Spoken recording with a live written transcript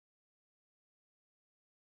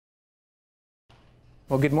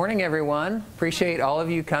Well, good morning, everyone. Appreciate all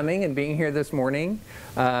of you coming and being here this morning.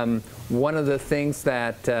 One of the things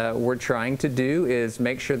that we're trying to do is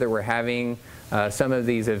make sure that we're having some of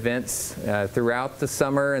these events throughout the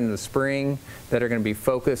summer and the spring that are going to be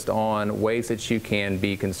focused on ways that you can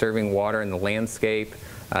be conserving water in the landscape.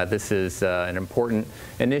 This is an important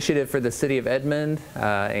initiative for the city of Edmond,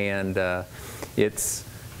 and it's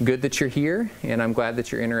good that you're here, and I'm glad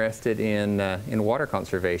that you're interested in water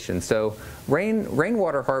conservation. So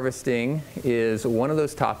rainwater harvesting is one of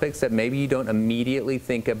those topics that maybe you don't immediately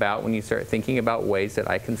think about when you start thinking about ways that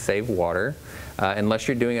I can save water, unless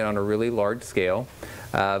you're doing it on a really large scale.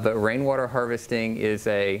 But rainwater harvesting is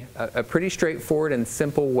a pretty straightforward and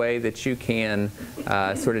simple way that you can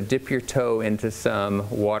sort of dip your toe into some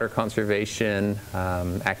water conservation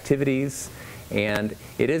activities. And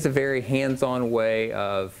it is a very hands-on way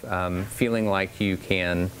of feeling like you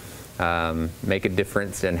can make a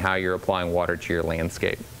difference in how you're applying water to your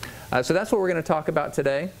landscape. So that's what we're going to talk about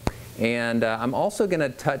today. And I'm also going to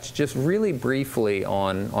touch just really briefly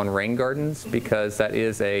on rain gardens, because that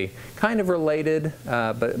is a kind of related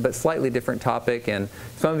but slightly different topic. And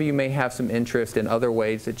some of you may have some interest in other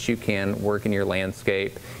ways that you can work in your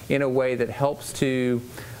landscape in a way that helps to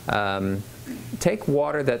take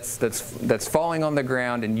water that's falling on the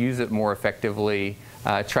ground and use it more effectively.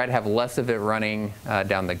 Try to have less of it running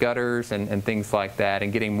down the gutters and things like that,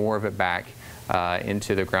 and getting more of it back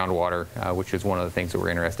into the groundwater, which is one of the things that we're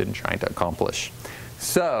interested in trying to accomplish.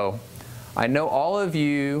 So I know all of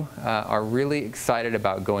you are really excited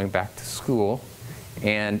about going back to school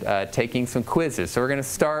and taking some quizzes. So we're going to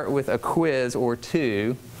start with a quiz or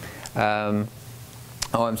two.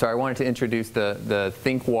 Oh, I'm sorry, I wanted to introduce the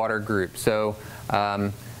Think Water group. So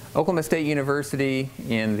Oklahoma State University,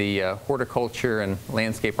 in the Horticulture and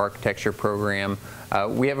Landscape Architecture program,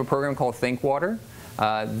 we have a program called Think Water.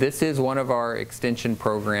 This is one of our extension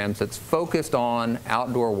programs that's focused on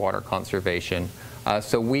outdoor water conservation.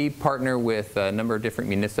 So we partner with a number of different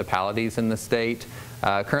municipalities in the state.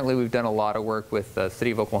 Currently we've done a lot of work with the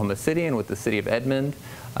City of Oklahoma City and with the City of Edmond.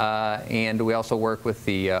 And we also work with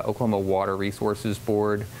the Oklahoma Water Resources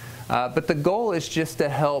Board. But the goal is just to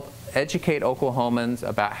help educate Oklahomans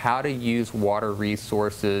about how to use water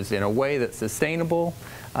resources in a way that's sustainable.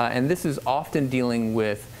 And this is often dealing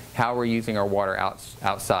with how we're using our water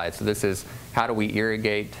outside. So this is, how do we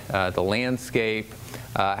irrigate the landscape?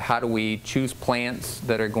 How do we choose plants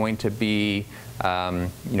that are going to be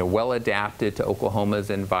well adapted to Oklahoma's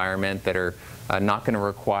environment, that are not going to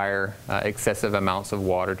require excessive amounts of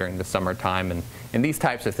water during the summertime, and these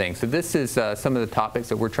types of things. So this is some of the topics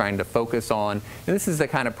that we're trying to focus on, and this is the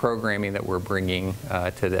kind of programming that we're bringing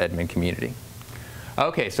to the Edmond community.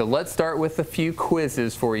 Okay, so let's start with a few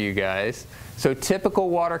quizzes for you guys. So typical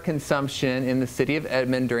water consumption in the city of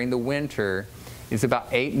Edmond during the winter is about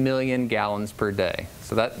 8 million gallons per day.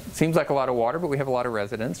 So that seems like a lot of water, but we have a lot of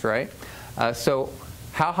residents, right? So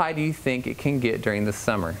how high do you think it can get during the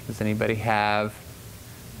summer? Does anybody have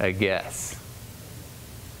a guess?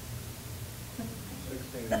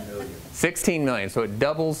 16 million. 16 million, so it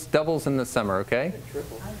doubles in the summer, okay?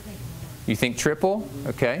 Triple. You think triple?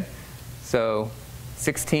 Okay. So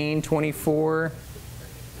 16, 24,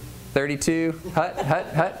 32,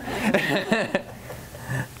 hut.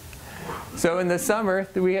 So in the summer,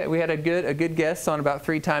 we had a good guess on about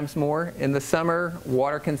 3 times more. In the summer,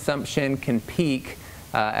 water consumption can peak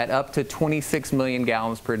at up to 26 million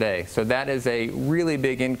gallons per day. So that is a really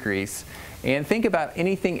big increase. And think about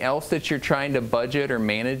anything else that you're trying to budget or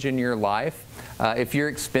manage in your life. If your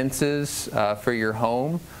expenses for your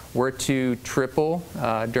home were to triple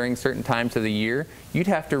during certain times of the year, you'd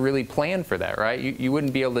have to really plan for that, right? You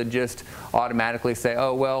wouldn't be able to just automatically say,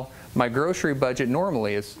 oh, well, my grocery budget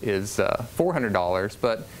normally is $400,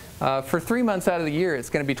 but for 3 months out of the year, it's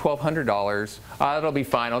going to be $1,200. That'll be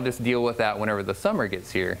fine. I'll just deal with that whenever the summer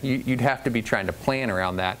gets here. You'd have to be trying to plan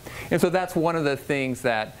around that. And so that's one of the things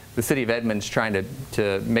that the City of Edmond's trying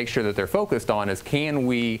to make sure that they're focused on, is can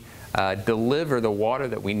we deliver the water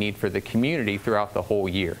that we need for the community throughout the whole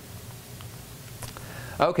year.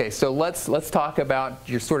 Okay, so let's talk about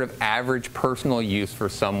your sort of average personal use for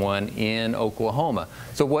someone in Oklahoma.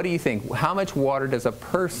 So what do you think? How much water does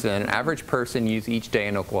an average person use each day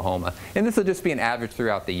in Oklahoma? And this will just be an average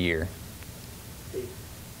throughout the year.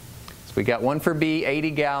 So we got one for B,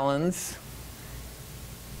 80 gallons.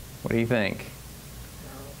 What do you think?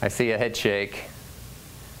 I see a head shake.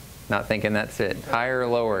 Not thinking that's it. Higher or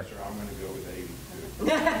lower? I'm going to go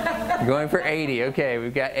with 80. Going for 80. Okay,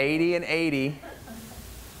 we've got 80 and 80.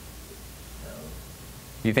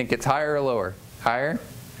 You think it's higher or lower? Higher?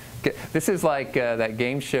 This is like that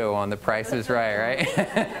game show on The Price is Right, right?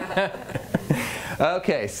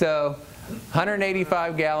 Okay, so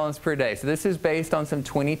 185 gallons per day. So this is based on some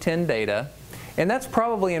 2010 data. And that's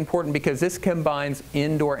probably important because this combines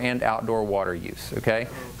indoor and outdoor water use, okay?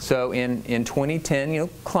 So in 2010,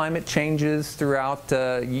 climate changes throughout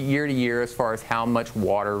year to year as far as how much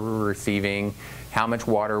water we're receiving, how much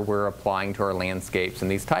water we're applying to our landscapes and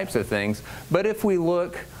these types of things. But if we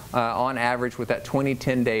look on average with that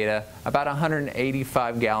 2010 data, about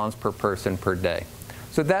 185 gallons per person per day.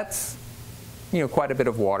 So that's quite a bit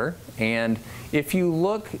of water. And if you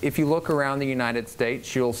look around the United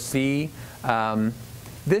States, you'll see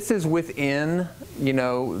this is within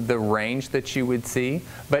the range that you would see,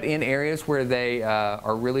 but in areas where they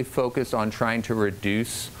are really focused on trying to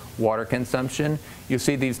reduce water consumption, you'll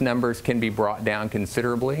see these numbers can be brought down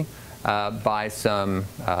considerably by some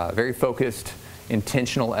very focused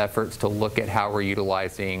intentional efforts to look at how we're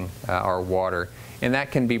utilizing our water, and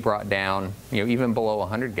that can be brought down even below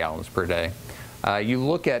 100 gallons per day. You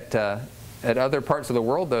look at other parts of the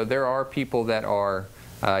world, though, there are people that are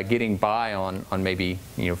getting by on maybe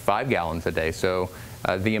 5 gallons a day. So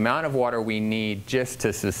the amount of water we need just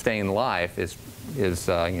to sustain life is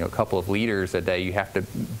a couple of liters a day. You have to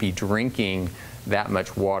be drinking that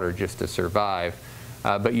much water just to survive.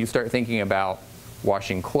 But you start thinking about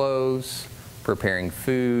washing clothes, preparing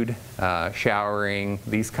food, showering,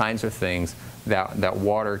 these kinds of things, that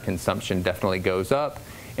water consumption definitely goes up.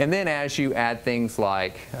 And then as you add things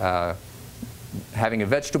like having a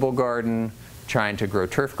vegetable garden, trying to grow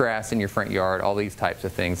turf grass in your front yard, all these types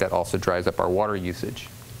of things, that also drives up our water usage.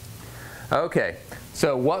 Okay,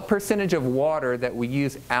 so what percentage of water that we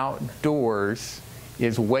use outdoors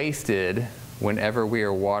is wasted whenever we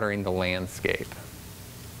are watering the landscape?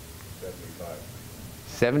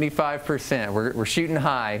 75%. We're shooting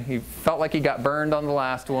high. He felt like he got burned on the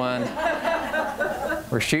last one.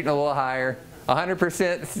 We're shooting a little higher.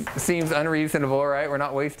 100% seems unreasonable, right? We're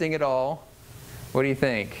not wasting it all. What do you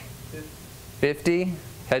think? 50?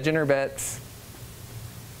 Hedging our bets?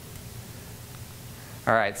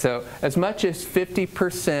 All right, so as much as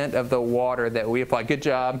 50% of the water that we apply, good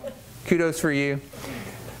job, kudos for you.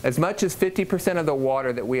 As much as 50% of the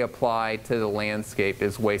water that we apply to the landscape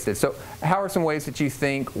is wasted. So how are some ways that you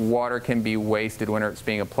think water can be wasted when it's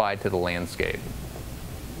being applied to the landscape?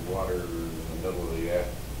 Water in the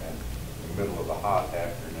middle of the hot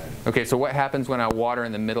afternoon. Okay, so what happens when I water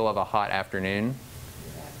in the middle of a hot afternoon?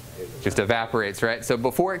 Just evaporates, right? So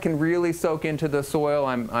before it can really soak into the soil,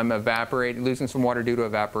 I'm losing some water due to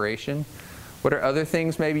evaporation. What are other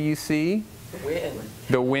things maybe you see? The wind.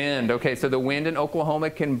 The wind. Okay, so the wind in Oklahoma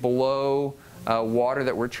can blow water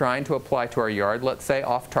that we're trying to apply to our yard, let's say,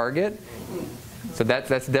 off target. So that's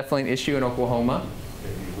definitely an issue in Oklahoma.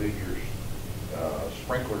 If you leave your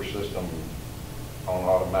sprinkler system on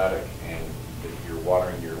automatic and if you're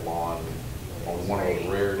watering your lawn on one of those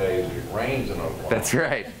rare days it rains in Oklahoma. That's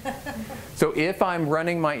right. So if I'm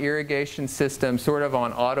running my irrigation system sort of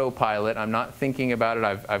on autopilot, I'm not thinking about it,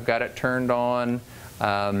 I've got it turned on,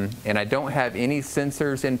 and I don't have any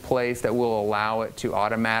sensors in place that will allow it to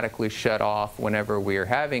automatically shut off whenever we are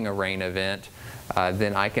having a rain event,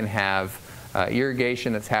 then I can have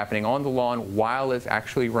irrigation that's happening on the lawn while it's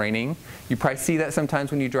actually raining. You probably see that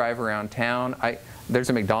sometimes when you drive around town. There's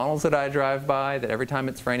a McDonald's that I drive by that every time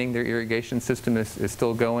it's raining, their irrigation system is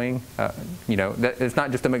still going. It's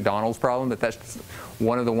not just a McDonald's problem, but that's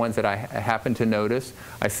one of the ones that I happen to notice.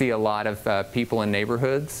 I see a lot of people in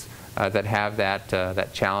neighborhoods that have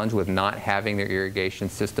that challenge with not having their irrigation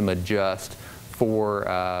system adjust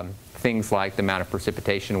for things like the amount of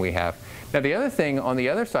precipitation we have. Now the other thing on the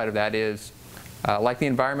other side of that is, like the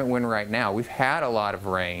environment we're in right now, we've had a lot of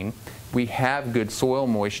rain. We have good soil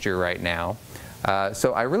moisture right now.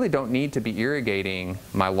 So I really don't need to be irrigating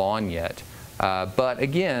my lawn yet. But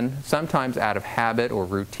again, sometimes out of habit or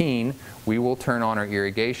routine, we will turn on our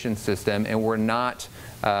irrigation system and we're not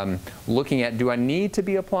looking at, do I need to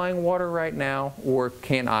be applying water right now, or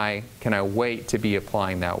can I wait to be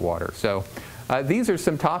applying that water? So these are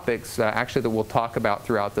some topics actually that we'll talk about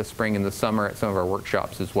throughout the spring and the summer at some of our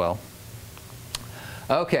workshops as well.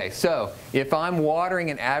 Okay, so if I'm watering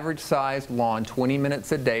an average-sized lawn 20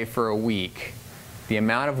 minutes a day for a week, the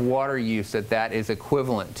amount of water use that is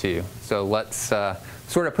equivalent to. So let's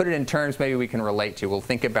sort of put it in terms maybe we can relate to. We'll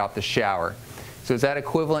think about the shower. So is that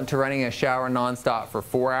equivalent to running a shower nonstop for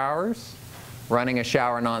 4 hours, running a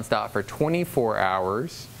shower nonstop for 24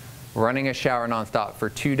 hours, running a shower nonstop for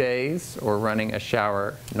 2 days, or running a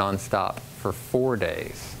shower nonstop for 4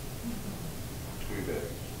 days? 2 days.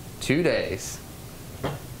 2 days.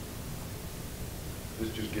 This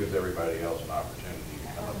just gives everybody else an opportunity to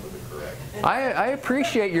come up with a correct correct. I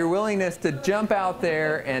appreciate your willingness to jump out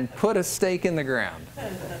there and put a stake in the ground.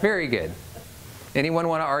 Very good. Anyone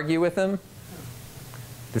want to argue with him?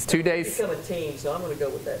 It's 2 days. Become a team, so I'm going to go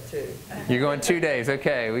with that too. You're going 2 days.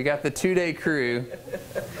 Okay, we got the 2-day crew.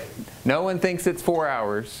 No one thinks it's 4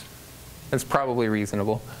 hours. That's probably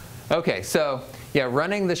reasonable. Okay, so yeah,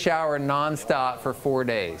 running the shower nonstop for 4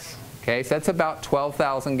 days. Okay, so that's about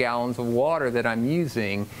 12,000 gallons of water that I'm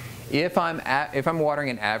using if I'm watering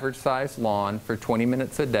an average sized lawn for 20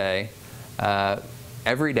 minutes a day,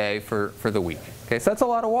 every day for the week. Okay, so that's a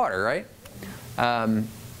lot of water, right?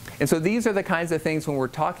 And so these are the kinds of things when we're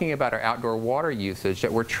talking about our outdoor water usage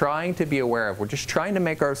that we're trying to be aware of. We're just trying to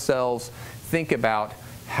make ourselves think about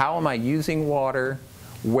how am I using water,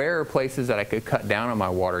 where are places that I could cut down on my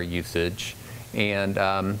water usage, and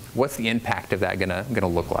what's the impact of that gonna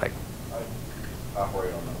look like. I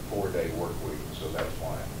operate on a 4-day work week, so that's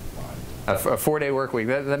why I'm fine. A 4-day work week,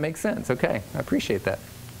 that makes sense. Okay, I appreciate that.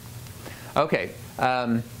 Okay,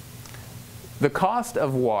 the cost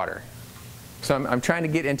of water. So I'm trying to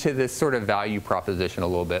get into this sort of value proposition a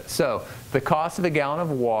little bit. So the cost of a gallon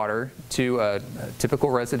of water to a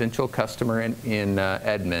typical residential customer in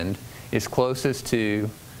Edmond is closest to,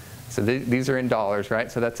 so these are in dollars,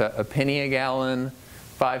 right? So that's a penny a gallon,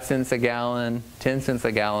 5 cents a gallon, 10 cents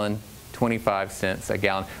a gallon, 25 cents a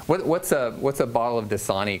gallon. What's a bottle of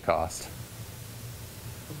Dasani cost?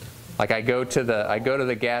 Like I go to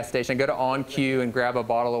the gas station, I go to On Q and grab a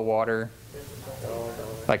bottle of water.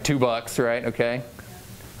 Like $2, right? Okay.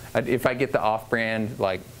 If I get the off-brand,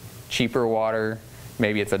 like cheaper water,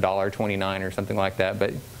 maybe it's $1.29 or something like that.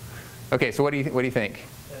 But okay, so what do you think?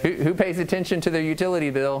 Who pays attention to their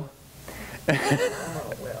utility bill?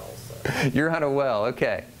 You're on a well.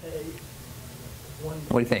 Okay.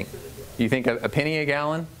 What do you think? You think a penny a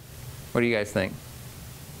gallon? What do you guys think?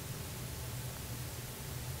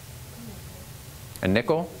 A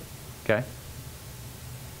nickel? Okay.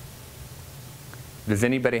 Does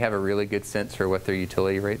anybody have a really good sense for what their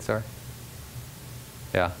utility rates are?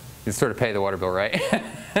 Yeah, you sort of pay the water bill, right?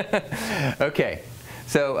 Okay,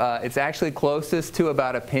 so it's actually closest to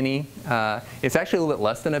about a penny. It's actually a little bit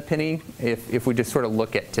less than a penny if we just sort of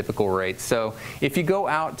look at typical rates. So if you go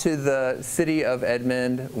out to the City of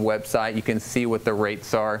Edmond website, you can see what the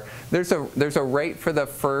rates are. There's a rate for the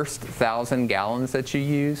first 1,000 gallons that you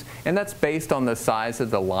use, and that's based on the size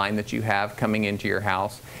of the line that you have coming into your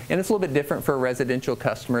house. And it's a little bit different for a residential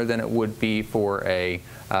customer than it would be for a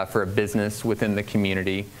business within the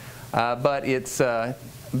community. But it's about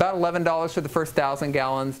 $11 for the first 1,000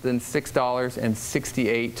 gallons, then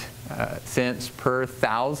 $6.68 per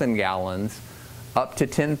 1,000 gallons, up to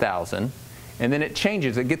 10,000. And then it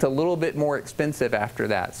changes. It gets a little bit more expensive after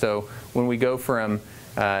that. So when we go from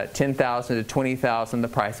 10,000 to 20,000, the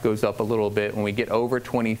price goes up a little bit. When we get over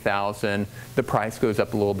 20,000, the price goes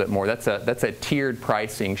up a little bit more. That's a tiered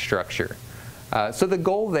pricing structure. So the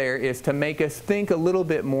goal there is to make us think a little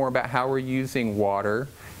bit more about how we're using water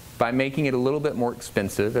by making it a little bit more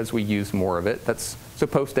expensive as we use more of it. That's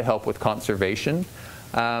supposed to help with conservation.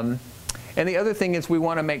 And the other thing is we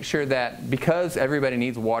want to make sure that because everybody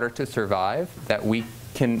needs water to survive, that we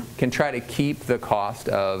can try to keep the cost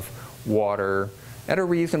of water at a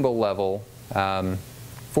reasonable level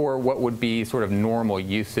for what would be sort of normal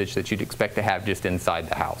usage that you'd expect to have just inside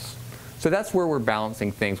the house. So that's where we're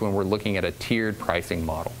balancing things when we're looking at a tiered pricing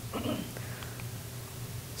model.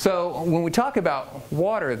 So when we talk about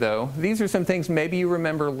water, though, these are some things maybe you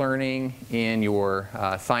remember learning in your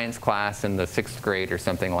science class in the 6th grade or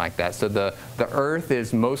something like that. So the earth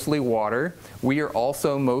is mostly water. We are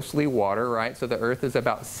also mostly water, right? So the earth is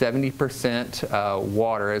about 70%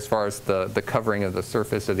 water as far as the covering of the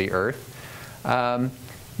surface of the earth.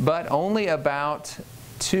 But only about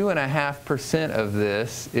 2.5% of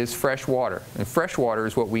this is fresh water. And fresh water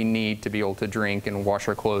is what we need to be able to drink and wash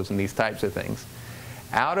our clothes and these types of things.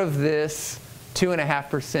 Out of this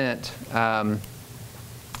 2.5%,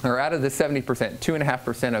 or out of the 70%,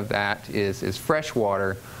 2.5% of that is fresh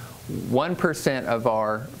water. 1% of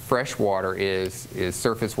our fresh water is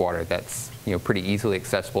surface water. That's pretty easily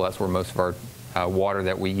accessible. That's where most of our water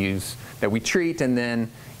that we use, that we treat and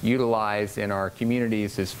then utilize in our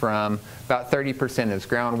communities is from. About 30% is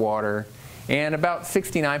groundwater, and about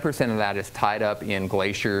 69% of that is tied up in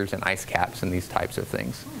glaciers and ice caps and these types of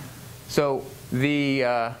things. So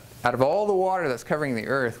out of all the water that's covering the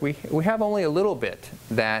earth, we have only a little bit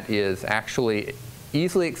that is actually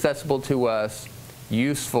easily accessible to us,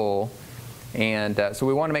 useful, and so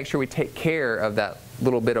we want to make sure we take care of that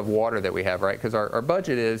little bit of water that we have, right? Because our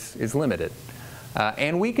budget is limited.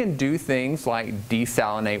 And we can do things like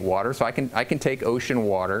desalinate water. So I can take ocean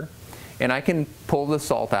water and I can pull the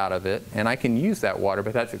salt out of it, and I can use that water,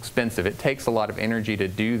 but that's expensive. It takes a lot of energy to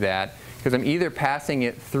do that, because I'm either passing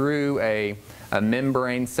it through a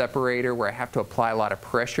membrane separator where I have to apply a lot of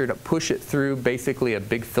pressure to push it through basically a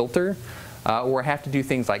big filter, or I have to do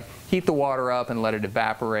things like heat the water up and let it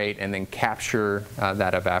evaporate and then capture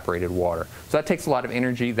that evaporated water. So that takes a lot of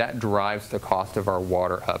energy. That drives the cost of our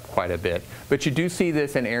water up quite a bit. But you do see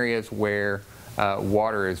this in areas where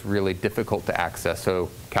water is really difficult to access. So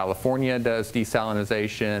California does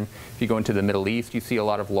desalination. If you go into the Middle East, you see a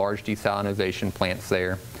lot of large desalination plants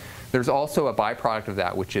there. There's also a byproduct of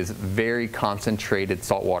that, which is very concentrated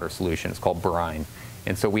saltwater solution. It's called brine.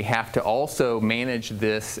 And so we have to also manage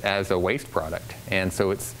this as a waste product. And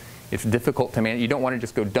so it's difficult to manage. You don't want to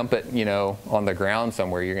just go dump it, on the ground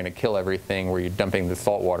somewhere. You're going to kill everything where you're dumping the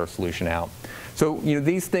saltwater solution out. So,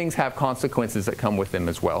 these things have consequences that come with them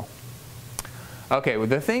as well. Okay, well,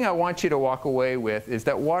 the thing I want you to walk away with is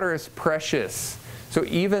that water is precious. So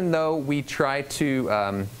even though we try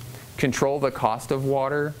to control the cost of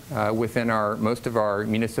water within most of our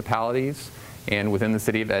municipalities and within the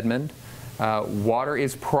city of Edmond, the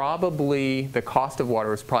cost of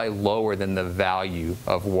water is probably lower than the value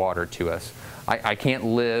of water to us. I can't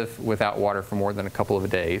live without water for more than a couple of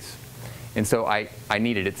days. And so I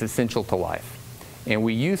need it. It's essential to life. And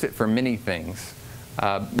we use it for many things.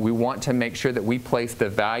 We want to make sure that we place the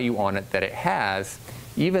value on it that it has,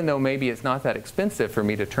 even though maybe it's not that expensive for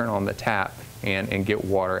me to turn on the tap and get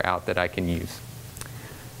water out that I can use.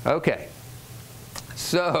 Okay,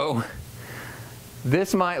 so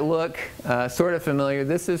this might look sort of familiar.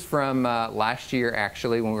 This is from last year,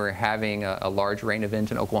 actually, when we were having a large rain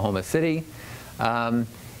event in Oklahoma City. And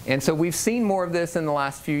so we've seen more of this in the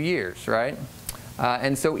last few years, right?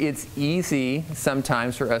 And so it's easy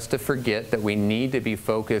sometimes for us to forget that we need to be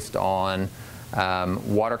focused on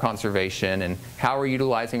water conservation and how we're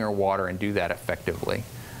utilizing our water and do that effectively.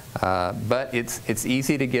 But it's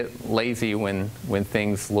easy to get lazy when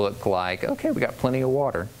things look like, okay, we got plenty of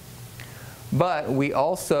water. But we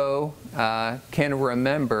also can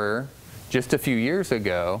remember just a few years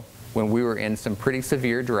ago when we were in some pretty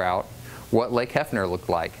severe drought, what Lake Hefner looked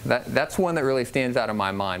like. That's one that really stands out in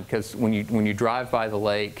my mind, because when you drive by the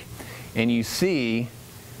lake and you see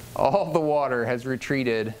all the water has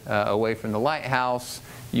retreated away from the lighthouse,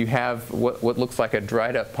 you have what looks like a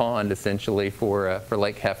dried up pond essentially for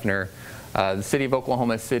Lake Hefner. The city of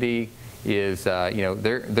Oklahoma City is,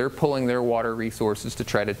 they're pulling their water resources to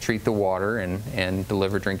try to treat the water and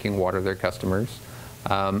deliver drinking water to their customers.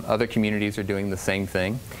 Other communities are doing the same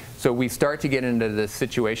thing. So we start to get into this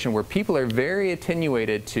situation where people are very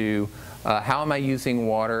attenuated to how am I using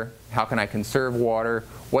water? How can I conserve water?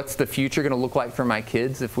 What's the future going to look like for my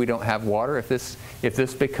kids if we don't have water? If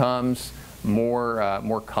this becomes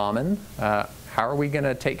more common, how are we going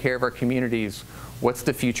to take care of our communities? What's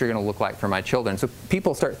the future going to look like for my children? So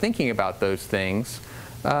people start thinking about those things.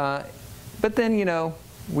 But then,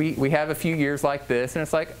 we have a few years like this, and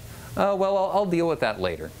it's like, oh, well, I'll deal with that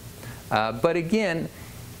later. But again,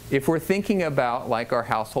 if we're thinking about like our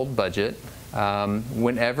household budget,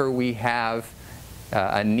 whenever we have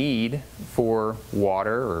a need for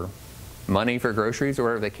water or money for groceries or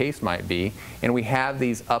whatever the case might be, and we have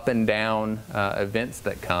these up and down events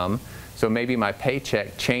that come, so maybe my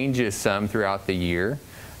paycheck changes some throughout the year,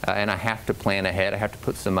 and I have to plan ahead, I have to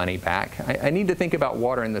put some money back. I need to think about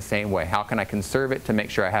water in the same way. How can I conserve it to make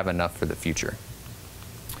sure I have enough for the future?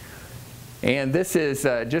 And this is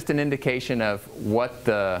just an indication of what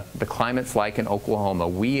the climate's like in Oklahoma.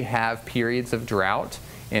 We have periods of drought,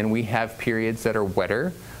 and we have periods that are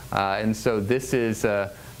wetter. And so this is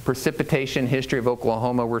precipitation history of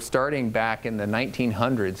Oklahoma. We're starting back in the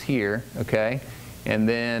 1900s here, okay? And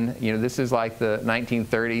then, this is like the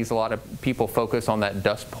 1930s. A lot of people focus on that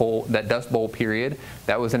Dust Bowl period.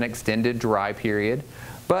 That was an extended dry period.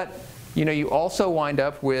 But, you also wind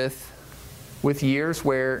up with years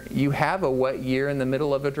where you have a wet year in the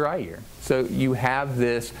middle of a dry year. So you have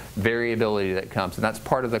this variability that comes, and that's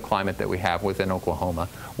part of the climate that we have within Oklahoma.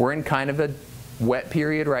 We're in kind of a wet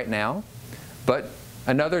period right now, but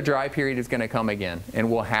another dry period is going to come again,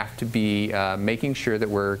 and we'll have to be making sure that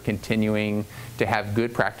we're continuing to have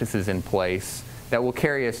good practices in place that will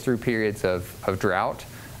carry us through periods of drought,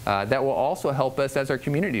 that will also help us as our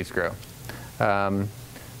communities grow.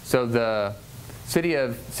 So the City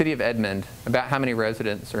of Edmond, about how many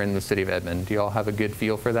residents are in the city of Edmond? Do you all have a good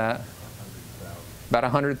feel for that? 100,000. About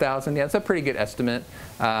 100,000? Yeah, that's a pretty good estimate.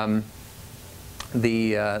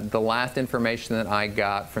 The last information that I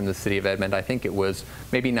got from the city of Edmond, I think it was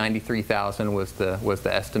maybe 93,000 was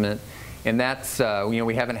the estimate. And that's,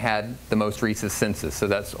 we haven't had the most recent census, so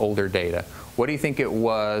that's older data. What do you think it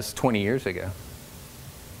was 20 years ago?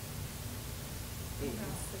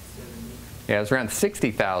 Yeah, it was around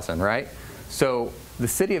 60,000, right? So the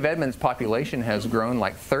city of Edmond's population has grown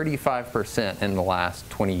like 35% in the last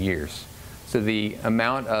 20 years. So the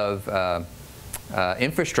amount of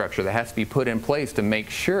infrastructure that has to be put in place to make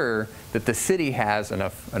sure that the city has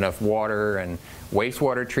enough water and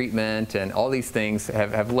wastewater treatment and all these things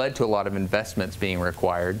have led to a lot of investments being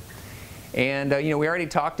required. And we already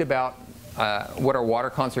talked about what our water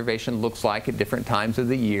conservation looks like at different times of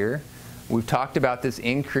the year. We've talked about this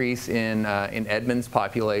increase in Edmond's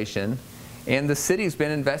population. And the city's been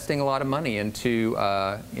investing a lot of money into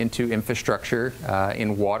infrastructure,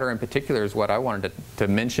 in water in particular. Is what I wanted to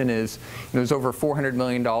mention is there's over $400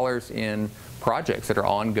 million in projects that are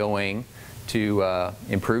ongoing to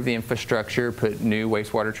improve the infrastructure, put new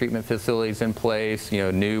wastewater treatment facilities in place,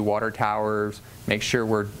 new water towers, make sure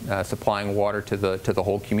we're supplying water to the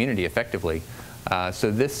whole community effectively. So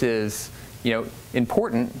this is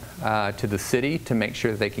important to the city to make sure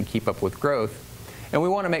that they can keep up with growth. And we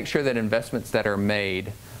want to make sure that investments that are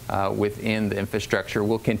made within the infrastructure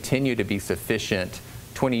will continue to be sufficient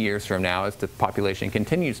 20 years from now as the population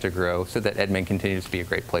continues to grow so that Edmond continues to be a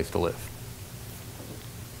great place to live.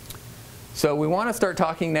 So we want to start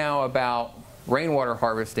talking now about rainwater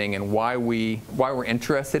harvesting and why we're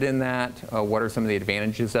interested in that, what are some of the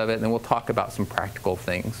advantages of it, and then we'll talk about some practical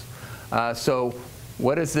things. So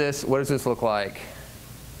what does this look like?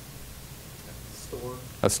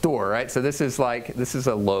 A store, right? So this is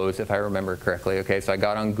a Lowe's, if I remember correctly. Okay, so I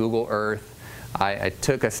got on Google Earth. I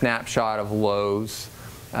took a snapshot of Lowe's.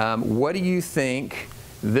 What do you think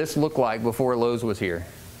this looked like before Lowe's was here?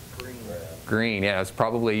 Green, yeah. It was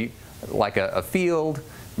probably like a field.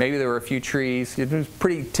 Maybe there were a few trees. It was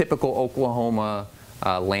pretty typical Oklahoma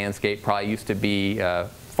landscape. Probably used to be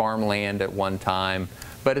farmland at one time,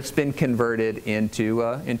 but it's been converted into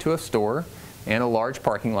a store and a large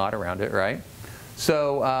parking lot around it, right?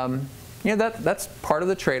 So that's part of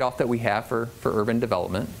the trade-off that we have for urban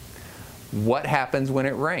development. What happens when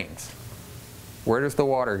it rains? Where does the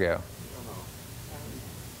water go?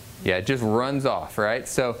 Yeah, it just runs off, right?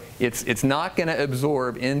 So it's not going to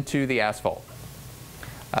absorb into the asphalt.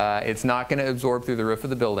 It's not going to absorb through the roof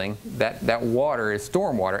of the building. That water is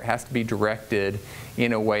storm water. It has to be directed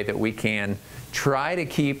in a way that we can try to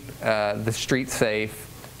keep the streets safe,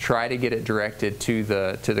 try to get it directed to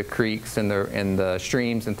the creeks and the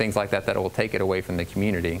streams and things like that will take it away from the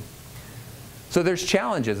community. So there's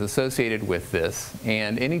challenges associated with this,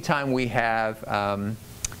 and anytime we have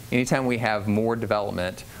more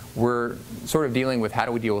development, we're sort of dealing with how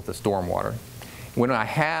do we deal with the stormwater. When I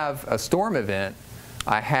have a storm event,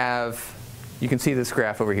 you can see this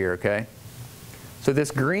graph over here, okay? So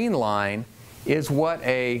this green line is what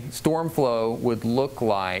a storm flow would look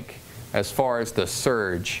like as far as the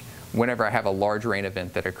surge whenever I have a large rain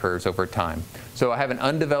event that occurs over time. So I have an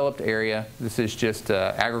undeveloped area. This is just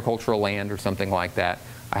agricultural land or something like that.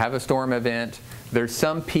 I have a storm event. There's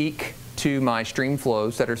some peak to my stream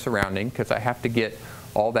flows that are surrounding because I have to get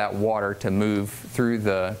all that water to move through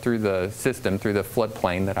the system, through the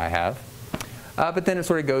floodplain that I have. But then it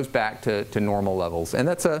sort of goes back to normal levels. And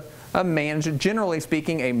that's generally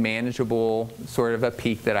speaking, a manageable sort of a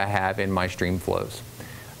peak that I have in my stream flows.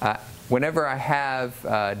 Whenever I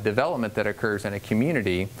have development that occurs in a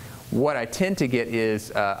community, what I tend to get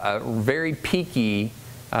is a very peaky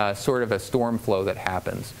sort of a storm flow that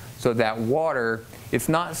happens. So that water, it's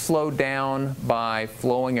not slowed down by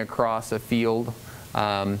flowing across a field.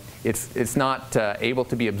 It's not able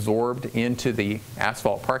to be absorbed into the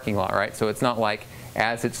asphalt parking lot, right? So it's not like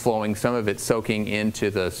as it's flowing, some of it's soaking into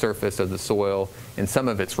the surface of the soil and some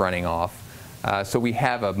of it's running off. So we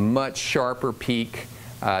have a much sharper peak.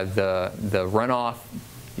 The runoff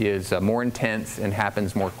is more intense and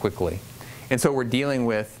happens more quickly. And so we're dealing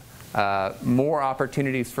with more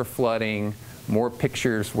opportunities for flooding, more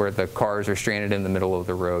pictures where the cars are stranded in the middle of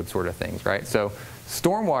the road sort of things, right? So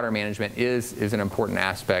stormwater management is an important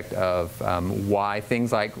aspect of why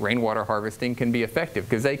things like rainwater harvesting can be effective,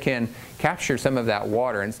 because they can capture some of that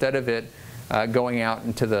water instead of it going out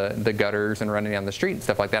into the gutters and running down the street and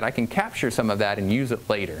stuff like that. I can capture some of that and use it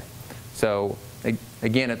later. So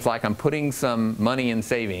again, it's like I'm putting some money in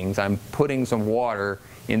savings. I'm putting some water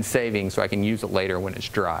in savings so I can use it later when it's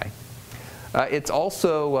dry. It's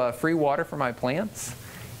also free water for my plants,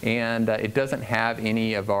 and it doesn't have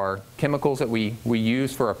any of our chemicals that we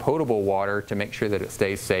use for a potable water to make sure that it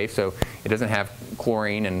stays safe. So it doesn't have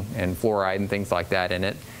chlorine and fluoride and things like that in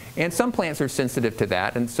it. And some plants are sensitive to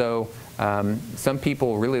that, and so some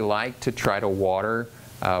people really like to try to water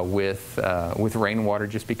with rainwater,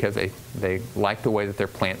 just because they like the way that their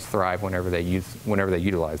plants thrive whenever they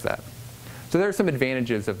utilize that. So there are some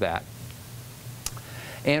advantages of that.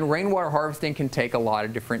 And rainwater harvesting can take a lot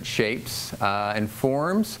of different shapes and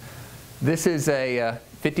forms. This is a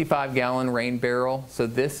 55-gallon rain barrel. So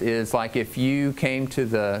this is like if you came to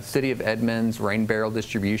the City of Edmond's rain barrel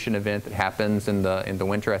distribution event that happens in the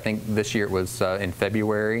winter. I think this year it was in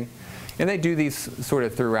February. And they do these sort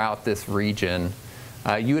of throughout this region.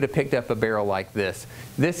 You would have picked up a barrel like this.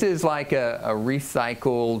 This is like a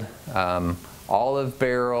recycled olive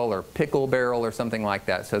barrel or pickle barrel or something like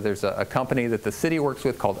that. So there's a company that the city works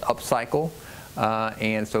with called Upcycle.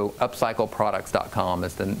 And so upcycleproducts.com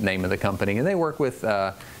is the name of the company. And they work with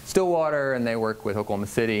Stillwater, and they work with Oklahoma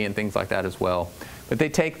City and things like that as well. But they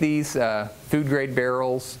take these food grade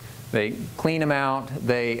barrels, they clean them out,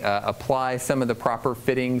 they apply some of the proper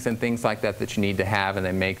fittings and things like that that you need to have, and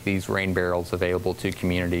they make these rain barrels available to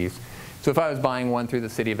communities. So if I was buying one through the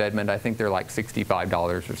City of Edmond, I think they're like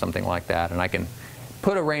 $65 or something like that. And I can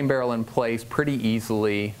put a rain barrel in place pretty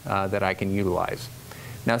easily that I can utilize.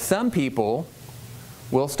 Now some people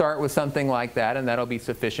will start with something like that, and that'll be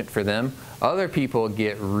sufficient for them. Other people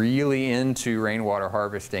get really into rainwater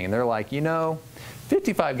harvesting, and they're like, you know,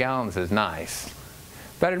 55 gallons is nice,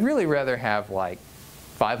 but I'd really rather have like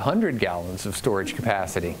 500 gallons of storage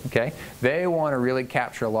capacity, okay? They want to really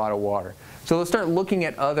capture a lot of water. So let's start looking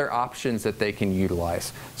at other options that they can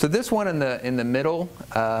utilize. So this one in the middle,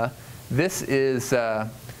 this is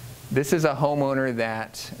a homeowner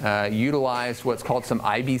that utilized what's called some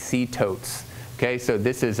IBC totes. Okay, so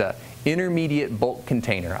this is a intermediate bulk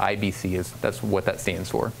container. IBC that's what that stands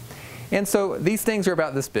for. And so these things are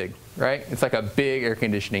about this big, right? It's like a big air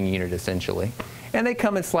conditioning unit essentially. And they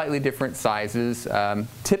come in slightly different sizes.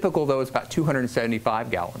 Typical though is about 275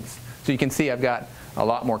 gallons. So you can see I've got a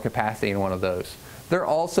lot more capacity in one of those. They're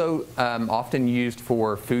also often used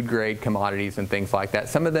for food grade commodities and things like that.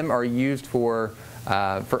 Some of them are used for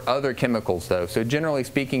other chemicals though. So generally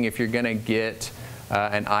speaking, if you're going to get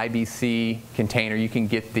an IBC container, you can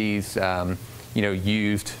get these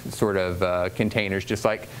used sort of containers, just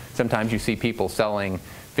like sometimes you see people selling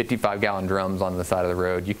 55-gallon drums on the side of the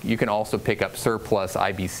road. You can also pick up surplus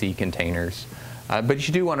IBC containers. But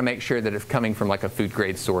you do want to make sure that it's coming from like a food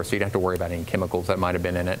grade source, so you don't have to worry about any chemicals that might have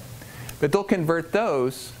been in it. But they'll convert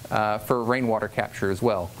those for rainwater capture as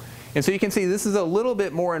well. And so you can see this is a little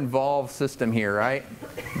bit more involved system here, right?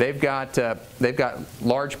 They've got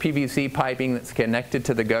large PVC piping that's connected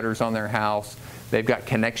to the gutters on their house. They've got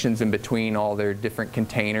connections in between all their different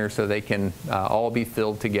containers so they can all be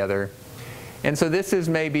filled together. And so this is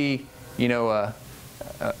maybe, you know,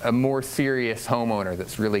 a more serious homeowner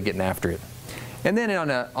that's really getting after it. And then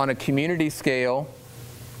on a community scale,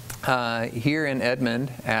 here in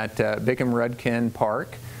Edmond at Bickham-Rudkin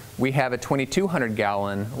Park, we have a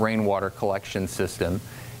 2,200-gallon rainwater collection system.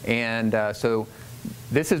 And so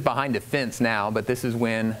this is behind a fence now, but this is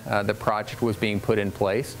when the project was being put in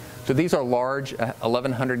place. So these are large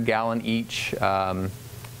 1,100-gallon each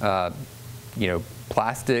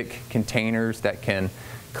plastic containers that can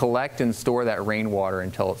collect and store that rainwater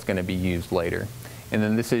until it's going to be used later. And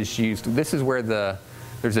then this is where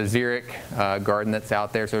there's a xeric garden that's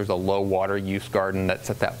out there, so there's a low water use garden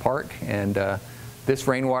that's at that park. And this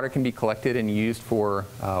rainwater can be collected and used for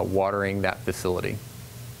watering that facility.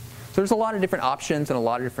 So there's a lot of different options and a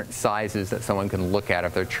lot of different sizes that someone can look at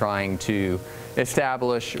if they're trying to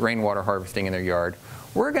establish rainwater harvesting in their yard.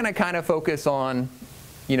 We're going to kind of focus on,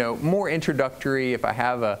 more introductory, if I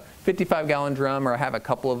have a 55-gallon drum or I have a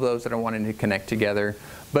couple of those that I wanted to connect together.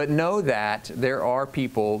 But know that there are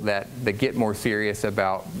people that get more serious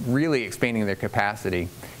about really expanding their capacity.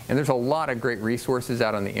 And there's a lot of great resources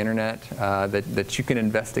out on the internet that you can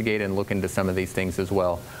investigate and look into some of these things as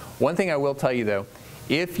well. One thing I will tell you though,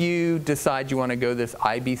 if you decide you want to go this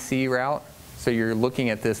IBC route, so you're looking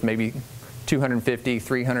at this maybe 250,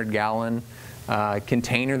 300-gallon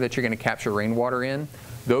container that you're going to capture rainwater in,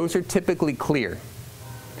 those are typically clear.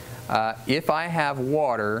 If I have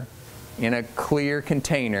water in a clear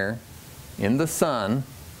container in the sun,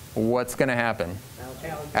 what's going to happen?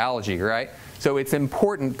 Algae, right? So it's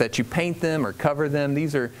important that you paint them or cover them.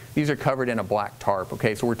 These are covered in a black tarp,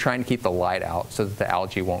 okay? So we're trying to keep the light out so that the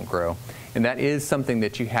algae won't grow. And that is something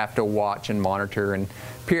that you have to watch and monitor and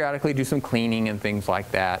periodically do some cleaning and things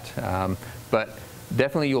like that. But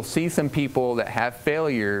definitely you'll see some people that have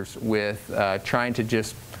failures with trying to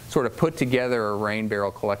just sort of put together a rain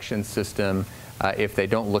barrel collection system if they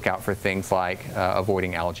don't look out for things like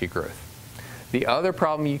avoiding algae growth. The other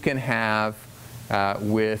problem you can have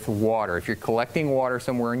with water, if you're collecting water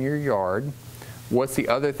somewhere in your yard, what's the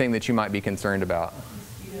other thing that you might be concerned about?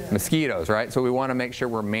 Mosquitoes, right? So we want to make sure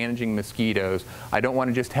we're managing mosquitoes. I don't want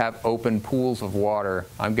to just have open pools of water.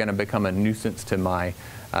 I'm going to become a nuisance to my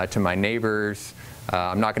neighbors.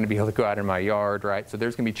 I'm not going to be able to go out in my yard, right? So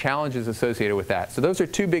there's going to be challenges associated with that. So those are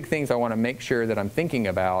two big things I want to make sure that I'm thinking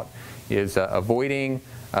about, is avoiding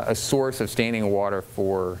a source of standing water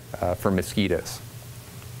for mosquitoes.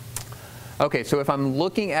 Okay, so if I'm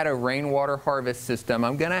looking at a rainwater harvest system,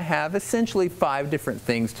 I'm going to have essentially 5 different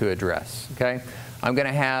things to address. Okay, I'm going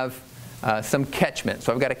to have some catchment,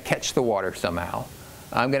 so I've got to catch the water somehow.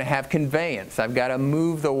 I'm going to have conveyance. I've got to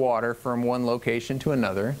move the water from one location to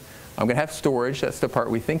another. I'm going to have storage. That's the part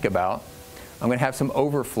we think about. I'm going to have some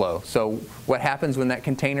overflow. So what happens when that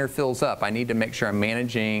container fills up? I need to make sure I'm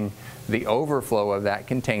managing the overflow of that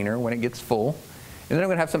container when it gets full. And then I'm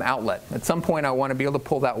going to have some outlet. At some point, I want to be able to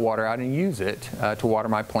pull that water out and use it to water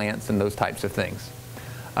my plants and those types of things.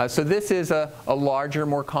 So this is a larger,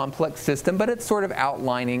 more complex system, but it's sort of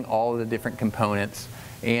outlining all of the different components.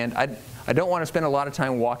 And I don't want to spend a lot of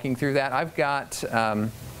time walking through that. I've got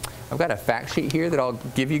a fact sheet here that I'll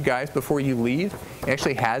give you guys before you leave. It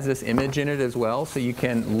actually has this image in it as well, so you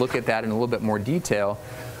can look at that in a little bit more detail.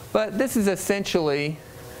 But this is essentially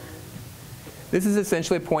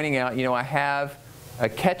pointing out, I have a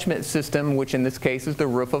catchment system, which in this case is the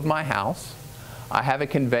roof of my house. I have a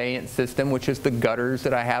conveyance system, which is the gutters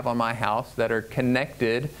that I have on my house that are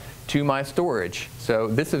connected to my storage. So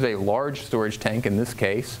this is a large storage tank in this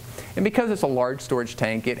case. And because it's a large storage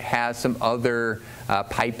tank, it has some other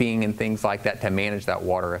piping and things like that to manage that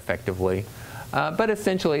water effectively. But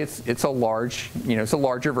essentially, it's a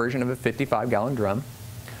larger version of a 55-gallon drum.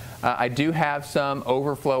 I do have some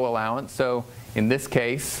overflow allowance. So in this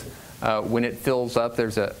case, when it fills up,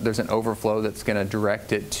 there's an overflow that's going to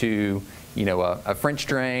direct it to a French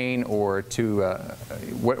drain or to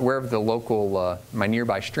wherever the local, my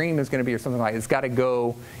nearby stream is going to be or something like that. It's got to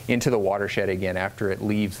go into the watershed again after it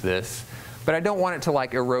leaves this. But I don't want it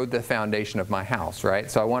to erode the foundation of my house, right?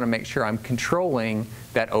 So I want to make sure I'm controlling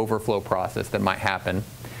that overflow process that might happen.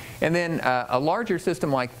 And then a larger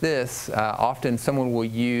system like this, often someone will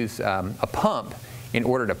use a pump in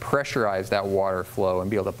order to pressurize that water flow and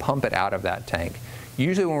be able to pump it out of that tank.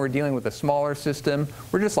 Usually when we're dealing with a smaller system,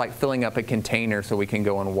 we're just filling up a container so we can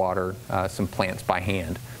go and water some plants by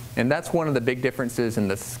hand. And that's one of the big differences in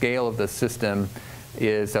the scale of the system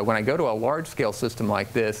is when I go to a large-scale system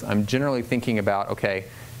like this, I'm generally thinking about, okay,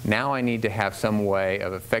 now I need to have some way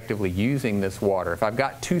of effectively using this water. If I've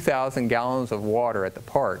got 2,000 gallons of water at the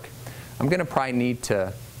park, I'm going to probably need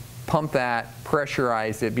to pump that,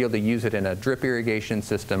 pressurize it, be able to use it in a drip irrigation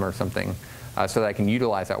system or something so that I can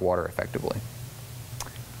utilize that water effectively.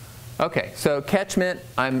 Okay, so catchment,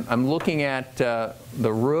 I'm looking at the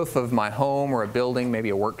roof of my home or a building, maybe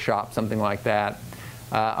a workshop, something like that.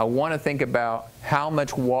 I want to think about how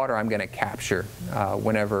much water I'm going to capture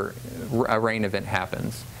whenever a rain event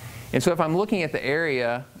happens. And so if I'm looking at the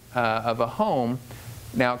area of a home,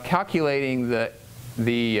 now calculating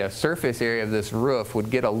the surface area of this roof would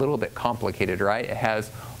get a little bit complicated, right? It has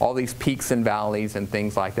all these peaks and valleys and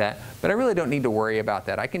things like that. But I really don't need to worry about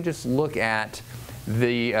that. I can just look at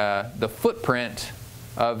the footprint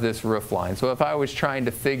of this roof line. So if I was trying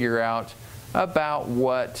to figure out about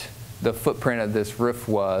what the footprint of this roof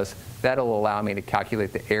was, that'll allow me to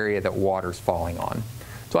calculate the area that water's falling on.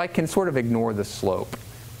 So I can sort of ignore the slope.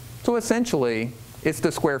 So essentially, it's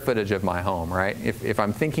the square footage of my home, right? If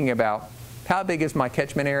I'm thinking about how big is my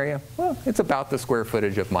catchment area, well, it's about the square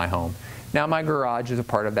footage of my home. Now my garage is a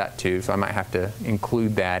part of that too, so I might have to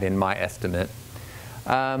include that in my estimate.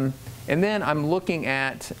 And then I'm looking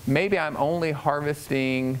at, maybe I'm only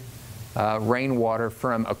harvesting rainwater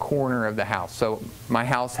from a corner of the house. So my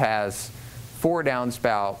house has 4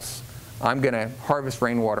 downspouts. I'm going to harvest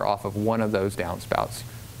rainwater off of one of those downspouts.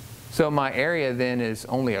 So my area then is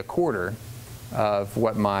only a quarter of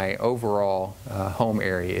what my overall home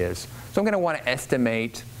area is. So I'm going to want to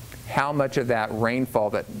estimate how much of that rainfall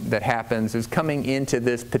that happens is coming into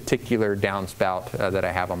this particular downspout that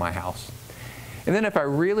I have on my house. And then if I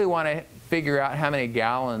really want to figure out how many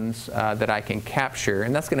gallons that I can capture,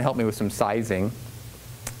 and that's going to help me with some sizing,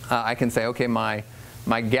 I can say, okay, my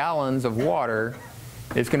gallons of water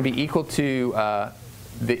is going to be equal to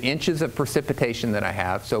the inches of precipitation that I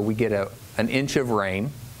have. So we get an inch of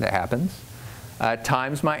rain that happens,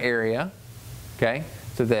 times my area, okay?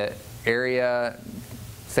 So the area,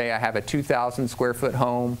 say I have a 2,000 square foot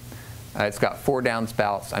home, it's got 4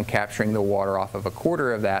 downspouts. I'm capturing the water off of a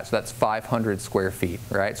quarter of that, so that's 500 square feet,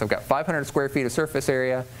 right? So I've got 500 square feet of surface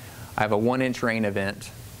area. I have a 1-inch rain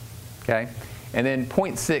event, okay? And then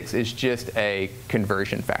 0.6 is just a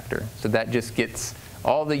conversion factor. So that just gets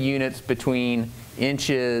all the units between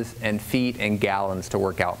inches and feet and gallons to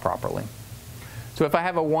work out properly. So if I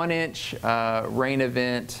have a 1-inch rain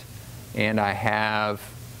event and I have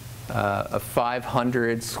a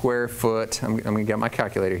 500 square foot, I'm going to get my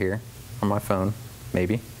calculator here on my phone,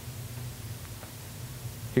 maybe.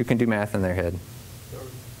 Who can do math in their head?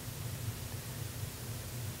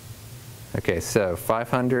 Okay, so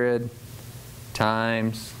 500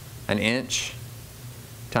 times an inch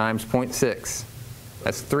times 0.6.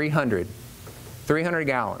 That's 300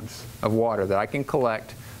 gallons of water that I can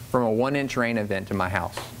collect from a 1-inch rain event in my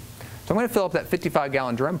house. So I'm going to fill up that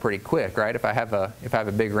 55-gallon drum pretty quick, right, if I have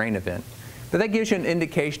a big rain event. But that gives you an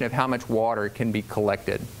indication of how much water can be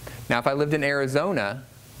collected. Now, if I lived in Arizona,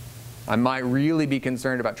 I might really be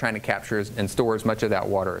concerned about trying to capture and store as much of that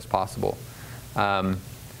water as possible.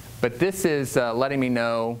 But this is letting me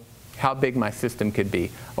know how big my system could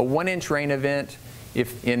be. A 1-inch rain event,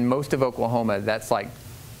 if in most of Oklahoma, that's like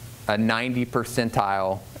a 90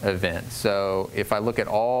 percentile event. So if I look at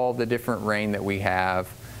all the different rain that we have,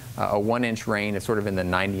 a 1-inch rain is sort of in the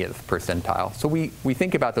 90th percentile. So we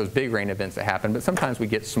think about those big rain events that happen, but sometimes we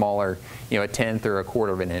get smaller, a 1/10 or a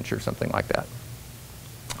 1/4 of an inch or something like that.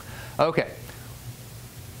 Okay.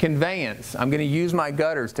 Conveyance. I'm going to use my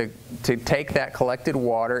gutters to take that collected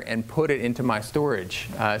water and put it into my storage.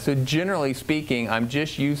 So generally speaking, I'm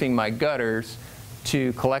just using my gutters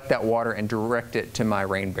to collect that water and direct it to my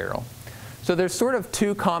rain barrel. So there's sort of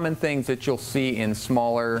two common things that you'll see in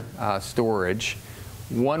smaller storage.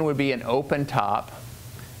 One would be an open top.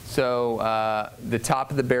 So the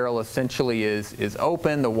top of the barrel essentially is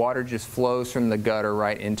open. The water just flows from the gutter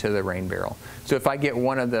right into the rain barrel. So if I get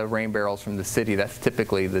one of the rain barrels from the city, that's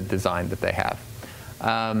typically the design that they have.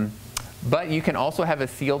 But you can also have a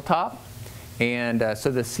sealed top. And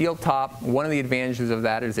so the sealed top, one of the advantages of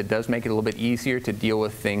that is it does make it a little bit easier to deal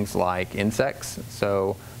with things like insects.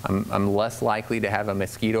 So I'm less likely to have a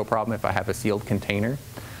mosquito problem if I have a sealed container.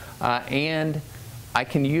 And I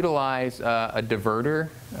can utilize a diverter.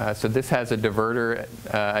 So this has a diverter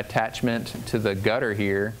attachment to the gutter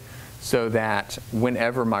here so that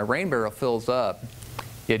whenever my rain barrel fills up,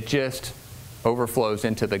 it just overflows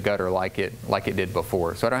into the gutter like it did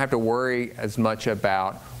before. So I don't have to worry as much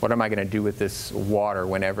about what am I going to do with this water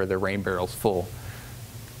whenever the rain barrel's full.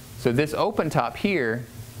 So this open top here,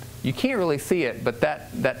 you can't really see it, but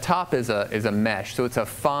that top is a mesh. So it's a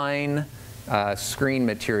fine screen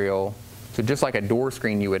material. So just like a door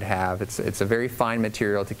screen you would have, it's a very fine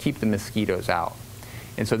material to keep the mosquitoes out.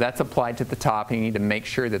 And so that's applied to the top, and you need to make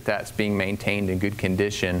sure that that's being maintained in good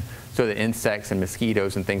condition so that insects and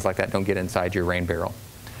mosquitoes and things like that don't get inside your rain barrel.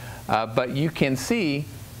 But you can see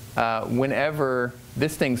whenever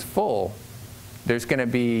this thing's full, there's going to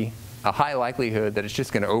be a high likelihood that it's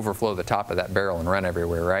just going to overflow the top of that barrel and run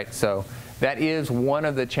everywhere, right? So that is one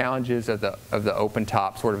of the challenges of the open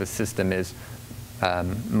top sort of a system is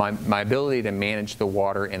my ability to manage the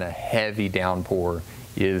water in a heavy downpour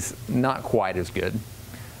is not quite as good.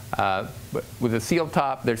 But with a sealed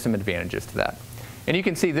top, there's some advantages to that. And you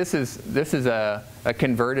can see this is a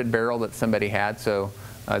converted barrel that somebody had. So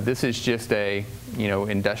this is just a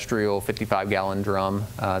industrial 55-gallon drum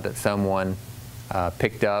that someone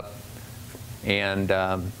picked up and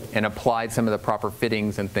applied some of the proper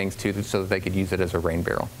fittings and things to so that they could use it as a rain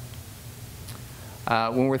barrel.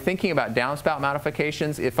 When we're thinking about downspout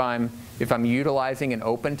modifications, if I'm utilizing an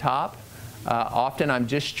open top, often I'm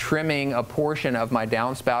just trimming a portion of my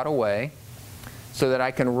downspout away so that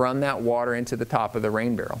I can run that water into the top of the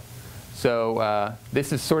rain barrel. So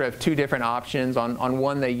this is sort of two different options. On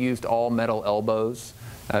one, they used all metal elbows.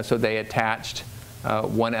 So they attached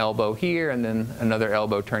one elbow here and then another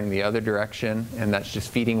elbow turning the other direction, and that's just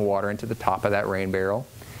feeding water into the top of that rain barrel.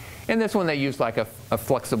 And this one they used like a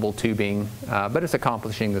flexible tubing, but it's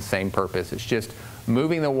accomplishing the same purpose. It's just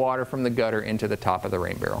moving the water from the gutter into the top of the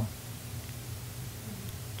rain barrel.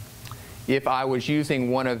 If I was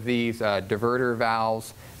using one of these diverter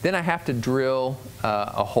valves, then I have to drill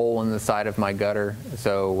a hole in the side of my gutter.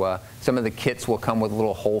 So some of the kits will come with a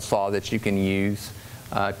little hole saw that you can use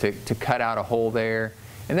to cut out a hole there.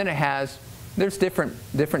 And then there's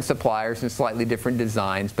different suppliers and slightly different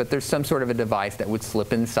designs, but there's some sort of a device that would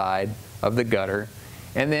slip inside of the gutter.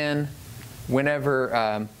 And then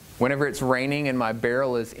whenever it's raining and my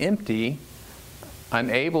barrel is empty, I'm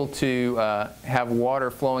able to have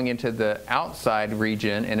water flowing into the outside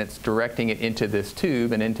region, and it's directing it into this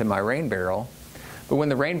tube and into my rain barrel. But when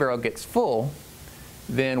the rain barrel gets full,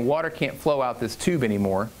 then water can't flow out this tube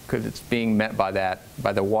anymore because it's being met by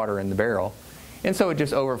the water in the barrel. And so it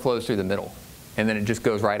just overflows through the middle. And then it just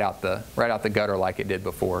goes right out the gutter like it did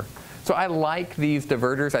before. So I like these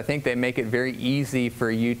diverters. I think they make it very easy for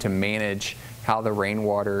you to manage how the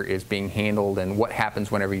rainwater is being handled and what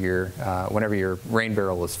happens whenever your rain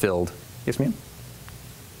barrel is filled. Yes, ma'am?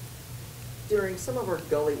 During some of our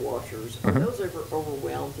gully washers, are those ever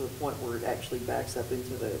overwhelmed to the point where it actually backs up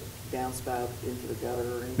into the downspout, into the gutter?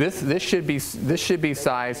 Or anything? This should be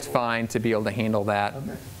sized fine to be able to handle that.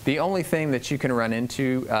 Okay. The only thing that you can run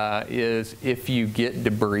into is if you get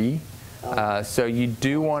debris. So you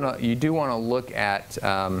do want to look at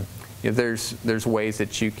there's ways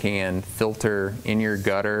that you can filter in your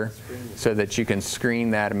gutter so that you can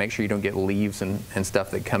screen that and make sure you don't get leaves and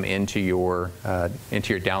stuff that come into your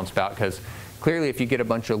downspout, because clearly if you get a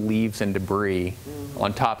bunch of leaves and debris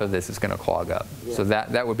on top of this, it's going to clog up. Yeah. So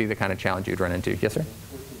that would be the kind of challenge you'd run into. Yes, sir?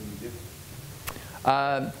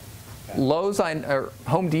 Lowe's,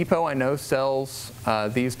 Home Depot, I know sells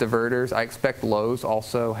these diverters. I expect Lowe's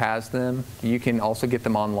also has them. You can also get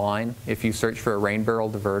them online. If you search for a rain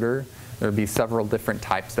barrel diverter, there'll be several different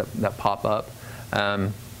types that pop up.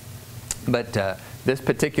 But this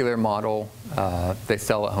particular model, they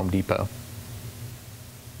sell at Home Depot.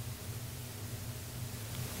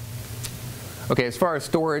 Okay, as far as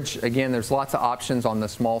storage, again, there's lots of options on the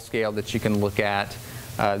small scale that you can look at.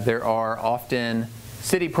 There are often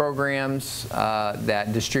city programs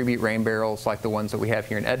that distribute rain barrels like the ones that we have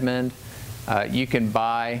here in Edmond. You can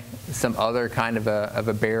buy some other kind of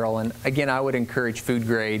a barrel, and again, I would encourage food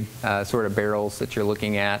grade sort of barrels that you're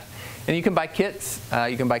looking at. And you can buy kits.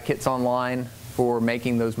 You can buy kits online for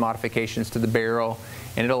making those modifications to the barrel,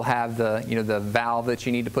 and it'll have the valve that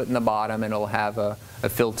you need to put in the bottom, and it'll have a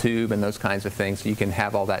fill tube and those kinds of things. So you can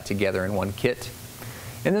have all that together in one kit.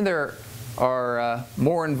 And then there are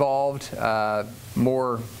more involved,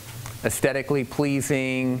 more aesthetically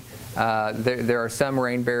pleasing. There are some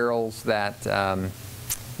rain barrels that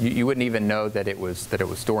you wouldn't even know that it was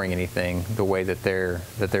storing anything the way that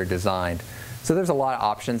they're designed. So there's a lot of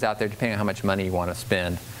options out there depending on how much money you want to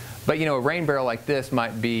spend. But a rain barrel like this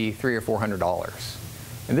might be $300 or $400.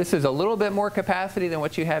 And this is a little bit more capacity than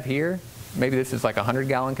what you have here. Maybe this is like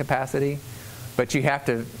 100-gallon capacity. But you have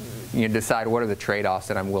to decide what are the trade-offs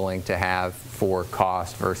that I'm willing to have for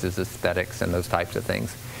cost versus aesthetics and those types of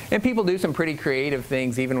things. And people do some pretty creative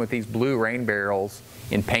things even with these blue rain barrels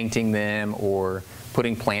in painting them or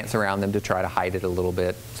putting plants around them to try to hide it a little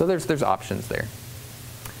bit. So there's options there.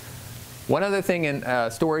 One other thing in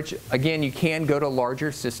storage, again, you can go to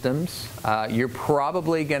larger systems. You're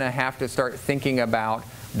probably going to have to start thinking about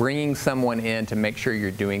bringing someone in to make sure you're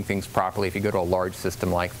doing things properly if you go to a large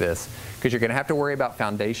system like this, because you're going to have to worry about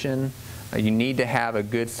foundation. You need to have a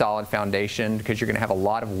good solid foundation because you're going to have a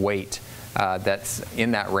lot of weight that's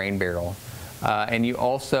in that rain barrel. And you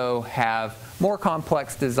also have more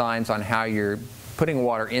complex designs on how you're putting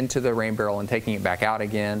water into the rain barrel and taking it back out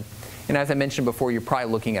again. And as I mentioned before, you're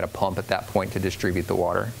probably looking at a pump at that point to distribute the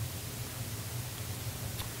water.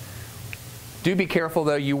 Do be careful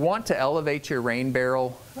though, you want to elevate your rain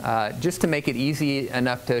barrel just to make it easy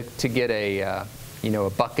enough to get a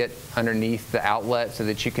bucket underneath the outlet so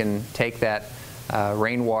that you can take that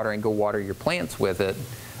rainwater and go water your plants with it.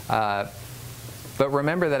 But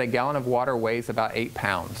remember that a gallon of water weighs about 8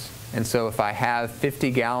 pounds. And so if I have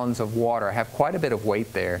 50 gallons of water, I have quite a bit of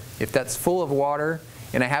weight there. If that's full of water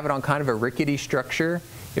and I have it on kind of a rickety structure,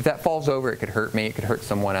 if that falls over, it could hurt me, it could hurt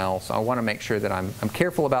someone else. I want to make sure that I'm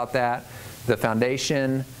careful about that. The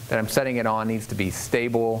foundation that I'm setting it on needs to be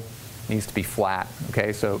stable, needs to be flat.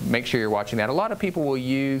 Okay, so make sure you're watching that. A lot of people will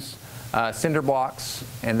use cinder blocks,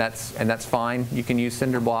 and that's fine. You can use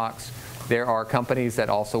cinder blocks. There are companies that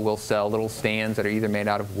also will sell little stands that are either made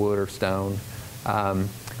out of wood or stone.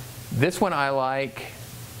 This one I like.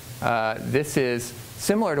 This is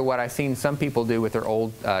similar to what I've seen some people do with their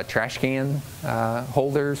old trash can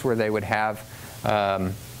holders, where they would have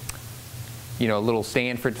a little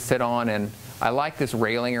stand for it to sit on. And I like this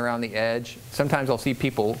railing around the edge. Sometimes I'll see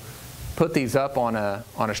people put these up on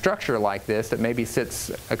a structure like this that maybe sits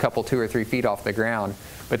a couple, 2 or 3 feet off the ground,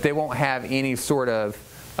 but they won't have any sort of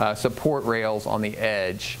support rails on the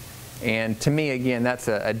edge. And to me, again, that's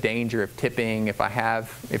a danger of tipping. If I have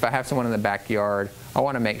someone in the backyard, I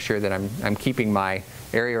want to make sure that I'm keeping my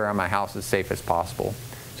area around my house as safe as possible.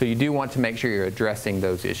 So you do want to make sure you're addressing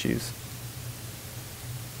those issues.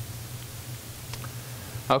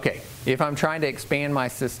 Okay, if I'm trying to expand my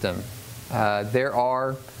system, there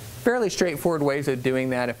are fairly straightforward ways of doing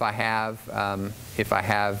that. If I have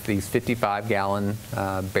these 55-gallon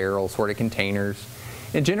barrel sort of containers,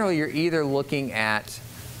 and generally you're either looking at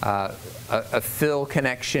a fill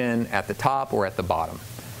connection at the top or at the bottom.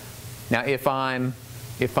 Now, if I'm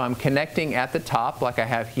connecting at the top like I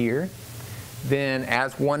have here, Then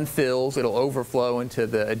as one fills, it'll overflow into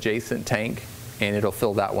the adjacent tank, and it'll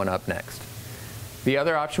fill that one up next. The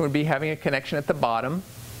other option would be having a connection at the bottom,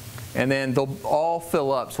 and then they'll all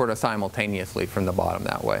fill up sort of simultaneously from the bottom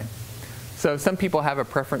that way. So some people have a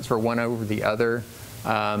preference for one over the other.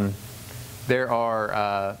 There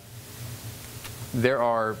are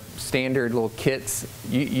standard little kits.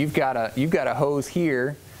 You've got a hose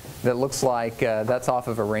here that looks like that's off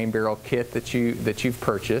of a rain barrel kit that you've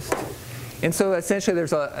purchased. And so essentially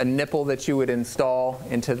there's a nipple that you would install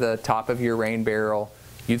into the top of your rain barrel.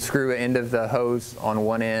 You'd screw an end of the hose on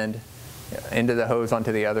one end, end of the hose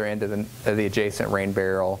onto the other end of the adjacent rain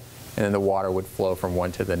barrel, and then the water would flow from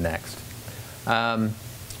one to the next.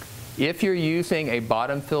 If you're using a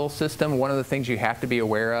bottom fill system, one of the things you have to be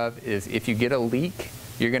aware of is if you get a leak,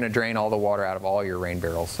 you're going to drain all the water out of all your rain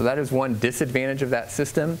barrels. So that is one disadvantage of that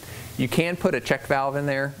system. You can put a check valve in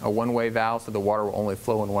there, a one-way valve, so the water will only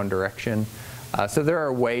flow in one direction. So there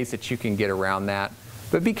are ways that you can get around that.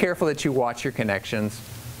 But be careful that you watch your connections.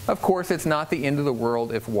 Of course, it's not the end of the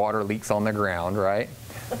world if water leaks on the ground, right?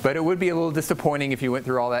 But it would be a little disappointing if you went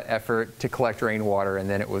through all that effort to collect rainwater and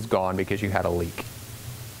then it was gone because you had a leak.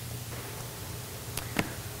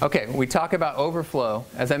 Okay, we talk about overflow.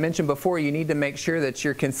 As I mentioned before, you need to make sure that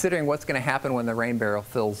you're considering what's going to happen when the rain barrel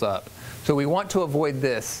fills up. So we want to avoid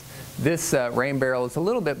this. This rain barrel is a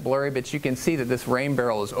little bit blurry, but you can see that this rain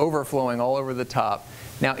barrel is overflowing all over the top.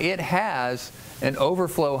 Now it has an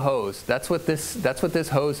overflow hose. That's what this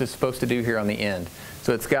hose is supposed to do here on the end.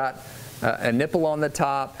 So it's got a nipple on the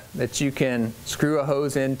top that you can screw a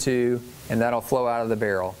hose into, and that'll flow out of the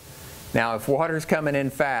barrel. Now if water's coming in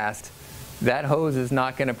fast, that hose is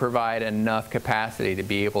not going to provide enough capacity to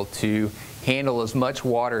be able to handle as much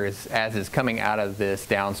water as is coming out of this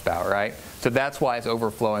downspout, right? So that's why it's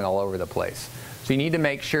overflowing all over the place. So you need to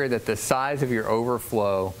make sure that the size of your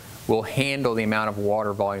overflow will handle the amount of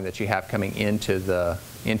water volume that you have coming into the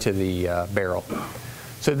barrel.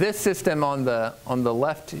 So this system on the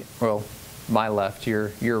left, well, my left,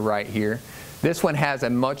 your right here, this one has a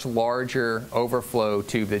much larger overflow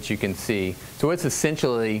tube that you can see. So it's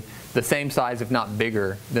essentially the same size, if not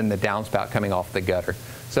bigger, than the downspout coming off the gutter.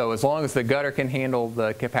 So as long as the gutter can handle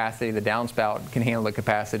the capacity, the downspout can handle the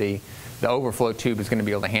capacity, the overflow tube is going to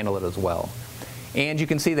be able to handle it as well. And you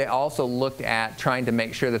can see they also looked at trying to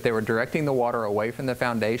make sure that they were directing the water away from the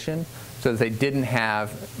foundation so that they didn't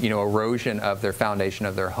have, erosion of their foundation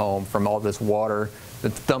of their home from all this water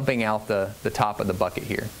that's dumping out the top of the bucket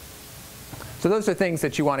here. So those are things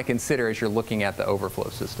that you want to consider as you're looking at the overflow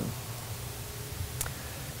system.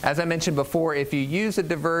 As I mentioned before, if you use a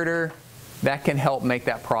diverter, that can help make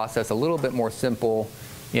that process a little bit more simple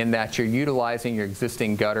in that you're utilizing your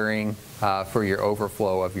existing guttering for your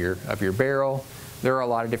overflow of your barrel. There are a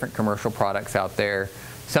lot of different commercial products out there.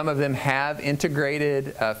 Some of them have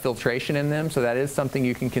integrated filtration in them, so that is something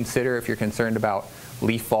you can consider if you're concerned about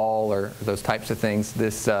leaf fall or those types of things.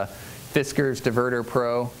 This Fisker's Diverter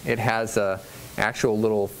Pro, it has a actual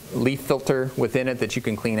little leaf filter within it that you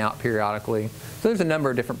can clean out periodically. So there's a number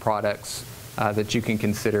of different products that you can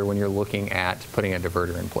consider when you're looking at putting a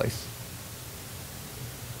diverter in place.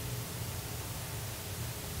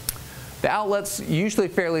 The outlet's usually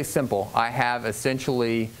fairly simple. I have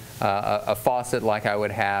essentially a faucet like I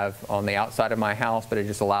would have on the outside of my house, but it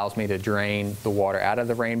just allows me to drain the water out of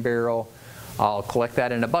the rain barrel. I'll collect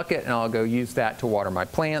that in a bucket and I'll go use that to water my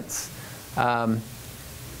plants.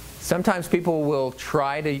 Sometimes people will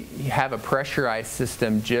try to have a pressurized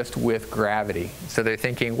system just with gravity. So they're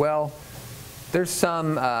thinking, well, there's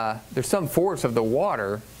some force of the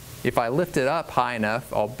water. If I lift it up high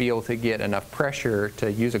enough, I'll be able to get enough pressure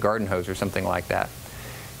to use a garden hose or something like that.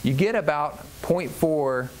 You get about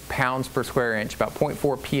 0.4 pounds per square inch, about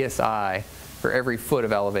 0.4 psi for every foot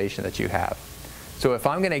of elevation that you have. So if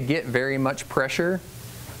I'm going to get very much pressure,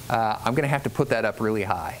 I'm going to have to put that up really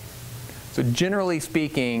high. So generally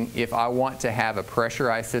speaking, if I want to have a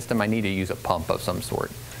pressurized system, I need to use a pump of some sort.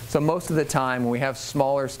 So most of the time when we have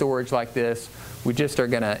smaller storage like this, we just are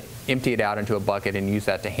going to empty it out into a bucket and use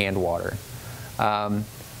that to hand water.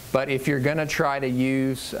 But if you're going to try to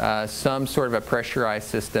use some sort of a pressurized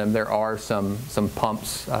system, there are some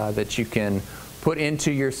pumps that you can put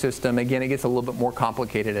into your system. Again, it gets a little bit more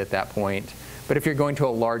complicated at that point. But if you're going to a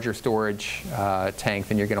larger storage tank,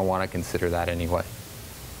 then you're going to want to consider that anyway.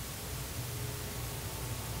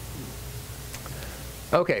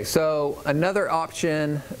 Okay, so another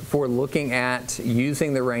option for looking at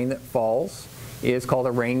using the rain that falls is called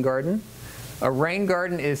a rain garden. A rain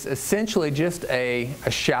garden is essentially just a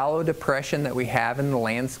shallow depression that we have in the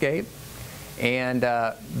landscape. and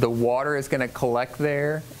the water is going to collect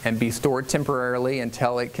there and be stored temporarily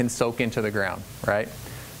until it can soak into the ground, right?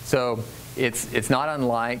 So it's not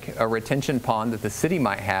unlike a retention pond that the city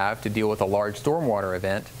might have to deal with a large stormwater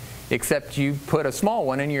event, except you put a small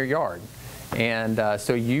one in your yard. And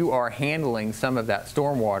so you are handling some of that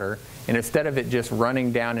stormwater, and instead of it just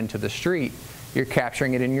running down into the street, you're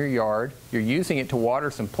capturing it in your yard, you're using it to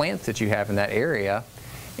water some plants that you have in that area,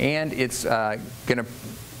 and it's going to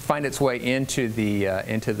find its way into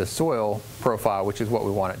the soil profile, which is what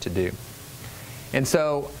we want it to do. And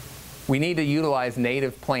so we need to utilize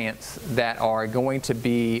native plants that are going to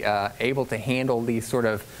be able to handle these sort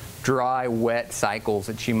of dry, wet cycles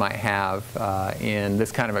that you might have in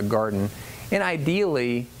this kind of a garden. And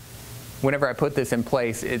ideally, whenever I put this in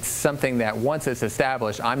place, it's something that once it's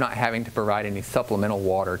established, I'm not having to provide any supplemental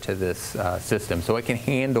water to this system. So it can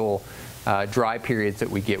handle dry periods that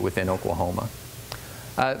we get within Oklahoma.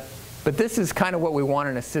 But this is kind of what we want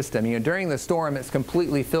in a system. You know, during the storm, it's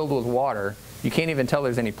completely filled with water. You can't even tell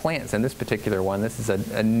there's any plants in this particular one. This is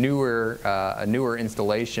a newer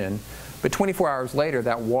installation. But 24 hours later,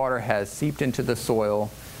 that water has seeped into the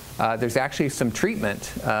soil. There's actually some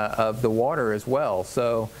treatment of the water as well.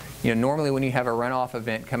 So, you know, normally when you have a runoff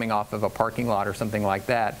event coming off of a parking lot or something like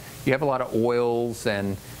that, you have a lot of oils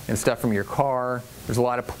and stuff from your car. There's a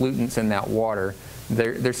lot of pollutants in that water.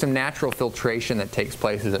 There's some natural filtration that takes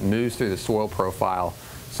place as it moves through the soil profile.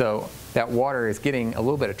 So that water is getting a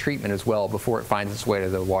little bit of treatment as well before it finds its way to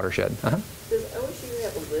the watershed. Does OSU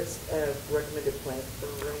have a list of recommended plants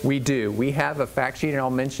for rain? We do. We have a fact sheet, and I'll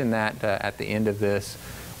mention that at the end of this.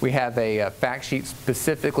 We have a fact sheet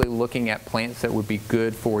specifically looking at plants that would be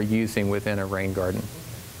good for using within a rain garden.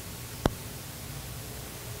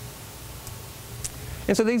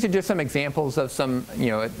 And so these are just some examples of some, you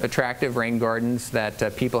know, attractive rain gardens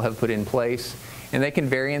that people have put in place, and they can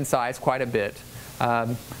vary in size quite a bit.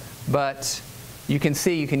 But you can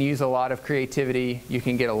see you can use a lot of creativity. You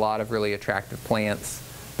can get a lot of really attractive plants.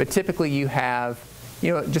 But typically you have,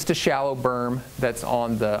 you know, just a shallow berm that's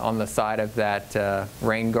on the side of that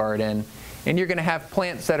rain garden, and you're going to have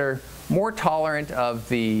plants that are more tolerant of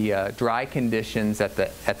the dry conditions at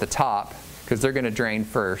the top, because they're going to drain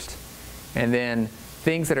first, and then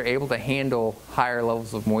things that are able to handle higher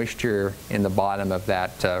levels of moisture in the bottom of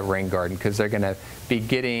that rain garden, because they're going to be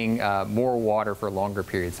getting more water for longer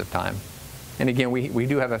periods of time. And again, we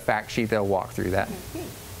do have a fact sheet that'll walk through that.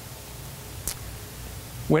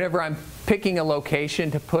 Whenever I'm picking a location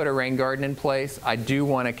to put a rain garden in place, I do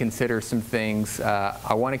want to consider some things.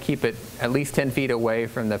 I want to keep it at least 10 feet away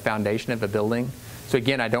from the foundation of a building. So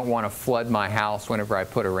again, I don't want to flood my house whenever I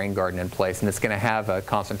put a rain garden in place, and it's going to have a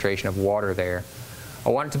concentration of water there. I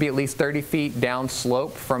want it to be at least 30 feet down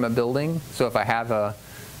slope from a building. So if I have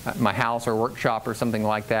my house or workshop or something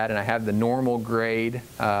like that, and I have the normal grade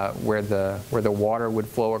where the water would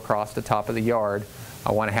flow across the top of the yard,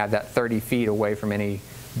 I want to have that 30 feet away from any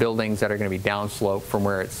buildings that are going to be downslope from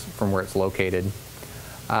where it's located.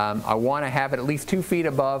 I want to have it at least 2 feet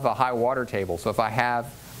above a high water table. So if I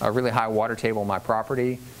have a really high water table on my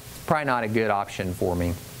property, it's probably not a good option for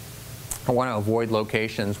me. I want to avoid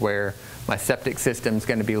locations where my septic system is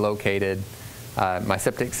going to be located. My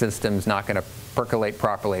septic system's not going to percolate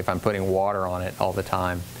properly if I'm putting water on it all the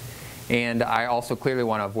time. And I also clearly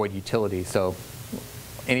want to avoid utilities. So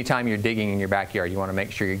anytime you're digging in your backyard, you want to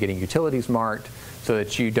make sure you're getting utilities marked so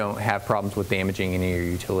that you don't have problems with damaging any of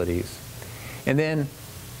your utilities. And then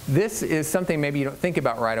this is something maybe you don't think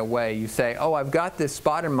about right away. You say, oh, I've got this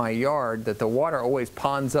spot in my yard that the water always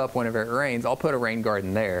ponds up whenever it rains. I'll put a rain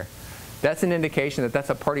garden there. That's an indication that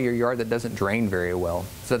that's a part of your yard that doesn't drain very well.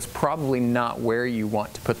 So that's probably not where you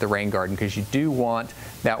want to put the rain garden, because you do want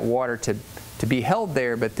that water to be held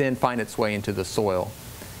there but then find its way into the soil.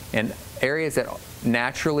 And areas that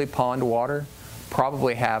naturally pond water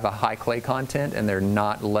probably have a high clay content, and they're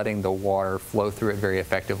not letting the water flow through it very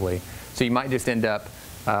effectively. So you might just end up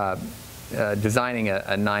designing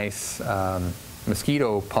a nice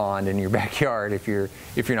mosquito pond in your backyard if you're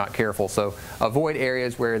not careful. So avoid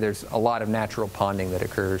areas where there's a lot of natural ponding that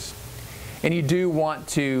occurs. And you do want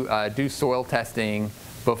to do soil testing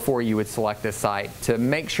before you would select a site to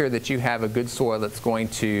make sure that you have a good soil that's going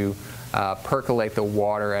to percolate the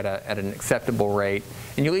water at an acceptable rate.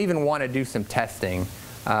 And you'll even want to do some testing.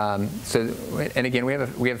 And again, we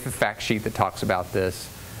have a fact sheet that talks about this.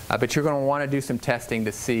 But you're going to want to do some testing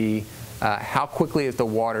to see how quickly is the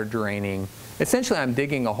water draining. Essentially, I'm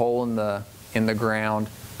digging a hole in the ground.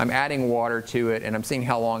 I'm adding water to it, and I'm seeing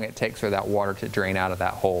how long it takes for that water to drain out of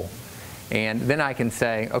that hole. And then I can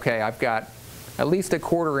say, okay, I've got at least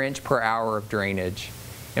 1/4 inch per hour of drainage.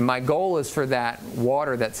 And my goal is for that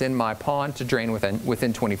water that's in my pond to drain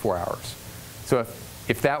within 24 hours. So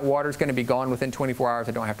if that water is going to be gone within 24 hours,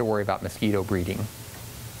 I don't have to worry about mosquito breeding.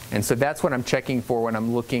 And so that's what I'm checking for when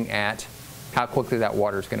I'm looking at how quickly that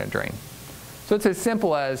water is going to drain. So it's as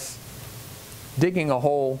simple as digging a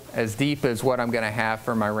hole as deep as what I'm going to have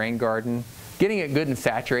for my rain garden, getting it good and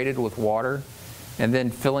saturated with water, and then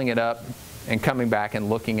filling it up and coming back and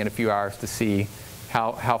looking in a few hours to see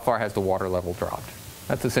how far has the water level dropped.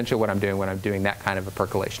 That's essentially what I'm doing when I'm doing that kind of a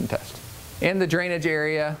percolation test. In the drainage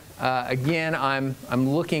area, again, I'm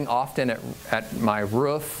looking often at my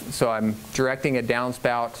roof, so I'm directing a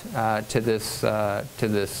downspout to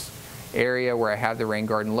this area where I have the rain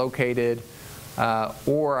garden located,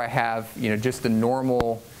 or I have just the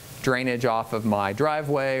normal drainage off of my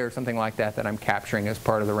driveway or something like that that I'm capturing as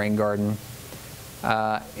part of the rain garden.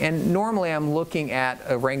 And normally I'm looking at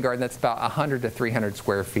a rain garden that's about 100 to 300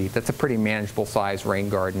 square feet. That's a pretty manageable size rain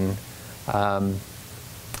garden.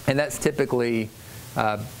 And that's typically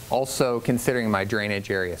also considering my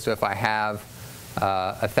drainage area. So if I have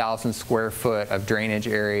 1,000 square foot of drainage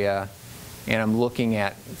area and I'm looking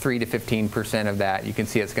at 3 to 15% of that, you can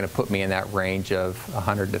see it's going to put me in that range of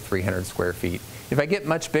 100 to 300 square feet. If I get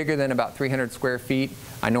much bigger than about 300 square feet,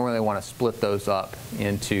 I normally want to split those up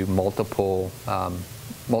into multiple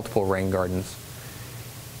rain gardens.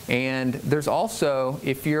 And there's also,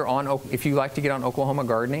 if you like to get on Oklahoma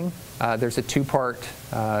gardening, there's a two-part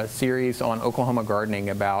series on Oklahoma gardening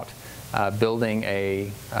about building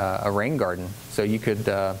a rain garden. So you could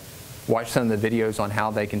watch some of the videos on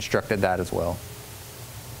how they constructed that as well.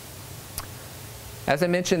 As I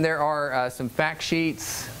mentioned, there are some fact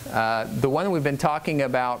sheets. The one that we've been talking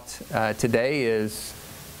about today is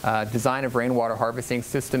design of rainwater harvesting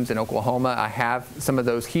systems in Oklahoma. I have some of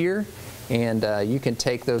those here, and you can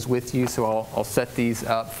take those with you, so I'll set these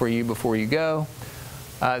up for you before you go.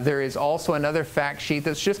 There is also another fact sheet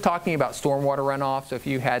that's just talking about stormwater runoff, so if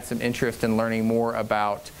you had some interest in learning more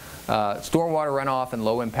about stormwater runoff and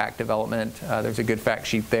low impact development, there's a good fact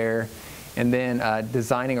sheet there. And then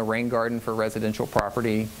designing a rain garden for residential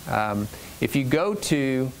property. If you go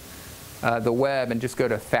to the web and just go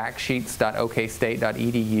to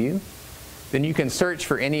factsheets.okstate.edu, then you can search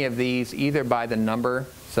for any of these either by the number,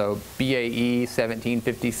 so BAE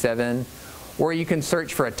 1757, or you can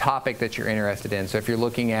search for a topic that you're interested in. So if you're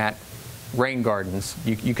looking at rain gardens,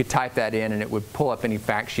 you could type that in and it would pull up any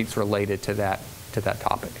fact sheets related to that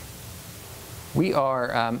topic.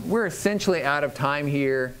 We're essentially out of time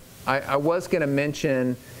here. I was going to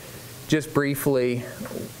mention just briefly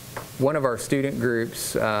one of our student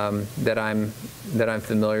groups that I'm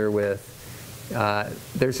familiar with.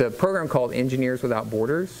 There's a program called Engineers Without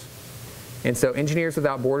Borders. And so Engineers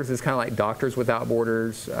Without Borders is kind of like Doctors Without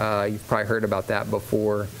Borders. You've probably heard about that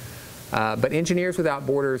before. But Engineers Without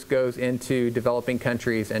Borders goes into developing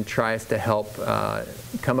countries and tries to help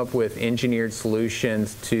come up with engineered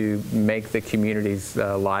solutions to make the communities'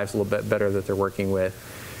 lives a little bit better that they're working with.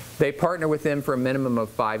 They partner with them for a minimum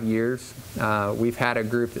of 5 years. We've had a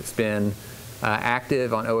group that's been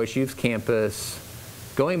active on OSU's campus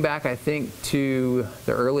going back, I think, to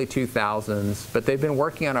the early 2000s, but they've been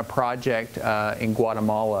working on a project in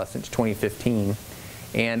Guatemala since 2015.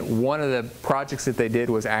 And one of the projects that they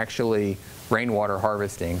did was actually rainwater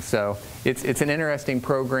harvesting. So it's an interesting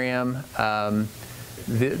program.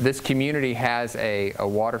 This community has a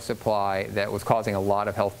water supply that was causing a lot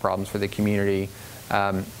of health problems for the community.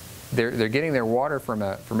 They're getting their water from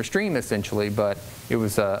a stream essentially, but it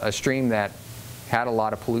was a stream that had a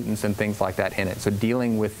lot of pollutants and things like that in it. So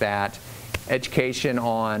dealing with that, education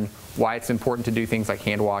on why it's important to do things like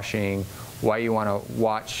hand washing, why you want to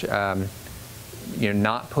watch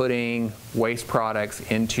not putting waste products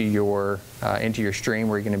into your stream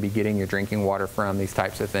where you're going to be getting your drinking water from, these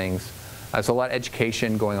types of things. So a lot of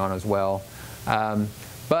education going on as well.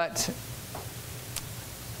 But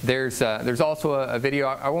there's also a video.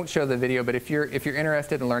 I won't show the video, but if you're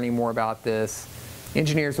interested in learning more about this,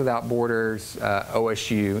 Engineers Without Borders,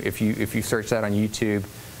 OSU, if you search that on YouTube,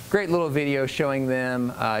 great little video showing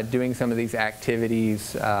them doing some of these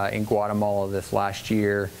activities in Guatemala this last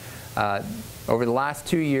year. Over the last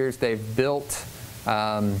 2 years, they've built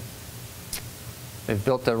a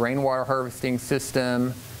rainwater harvesting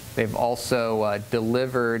system. They've also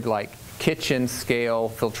delivered like kitchen scale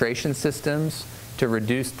filtration systems to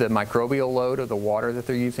reduce the microbial load of the water that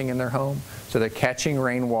they're using in their home. So they're catching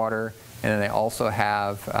rainwater, and then they also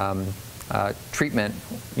have treatment,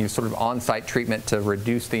 sort of on-site treatment to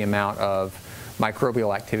reduce the amount of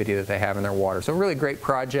microbial activity that they have in their water. So a really great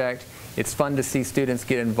project. It's fun to see students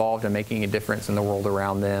get involved in making a difference in the world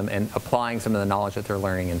around them and applying some of the knowledge that they're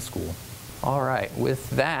learning in school. All right, with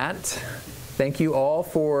that, thank you all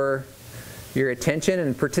for your attention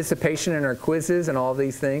and participation in our quizzes and all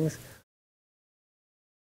these things.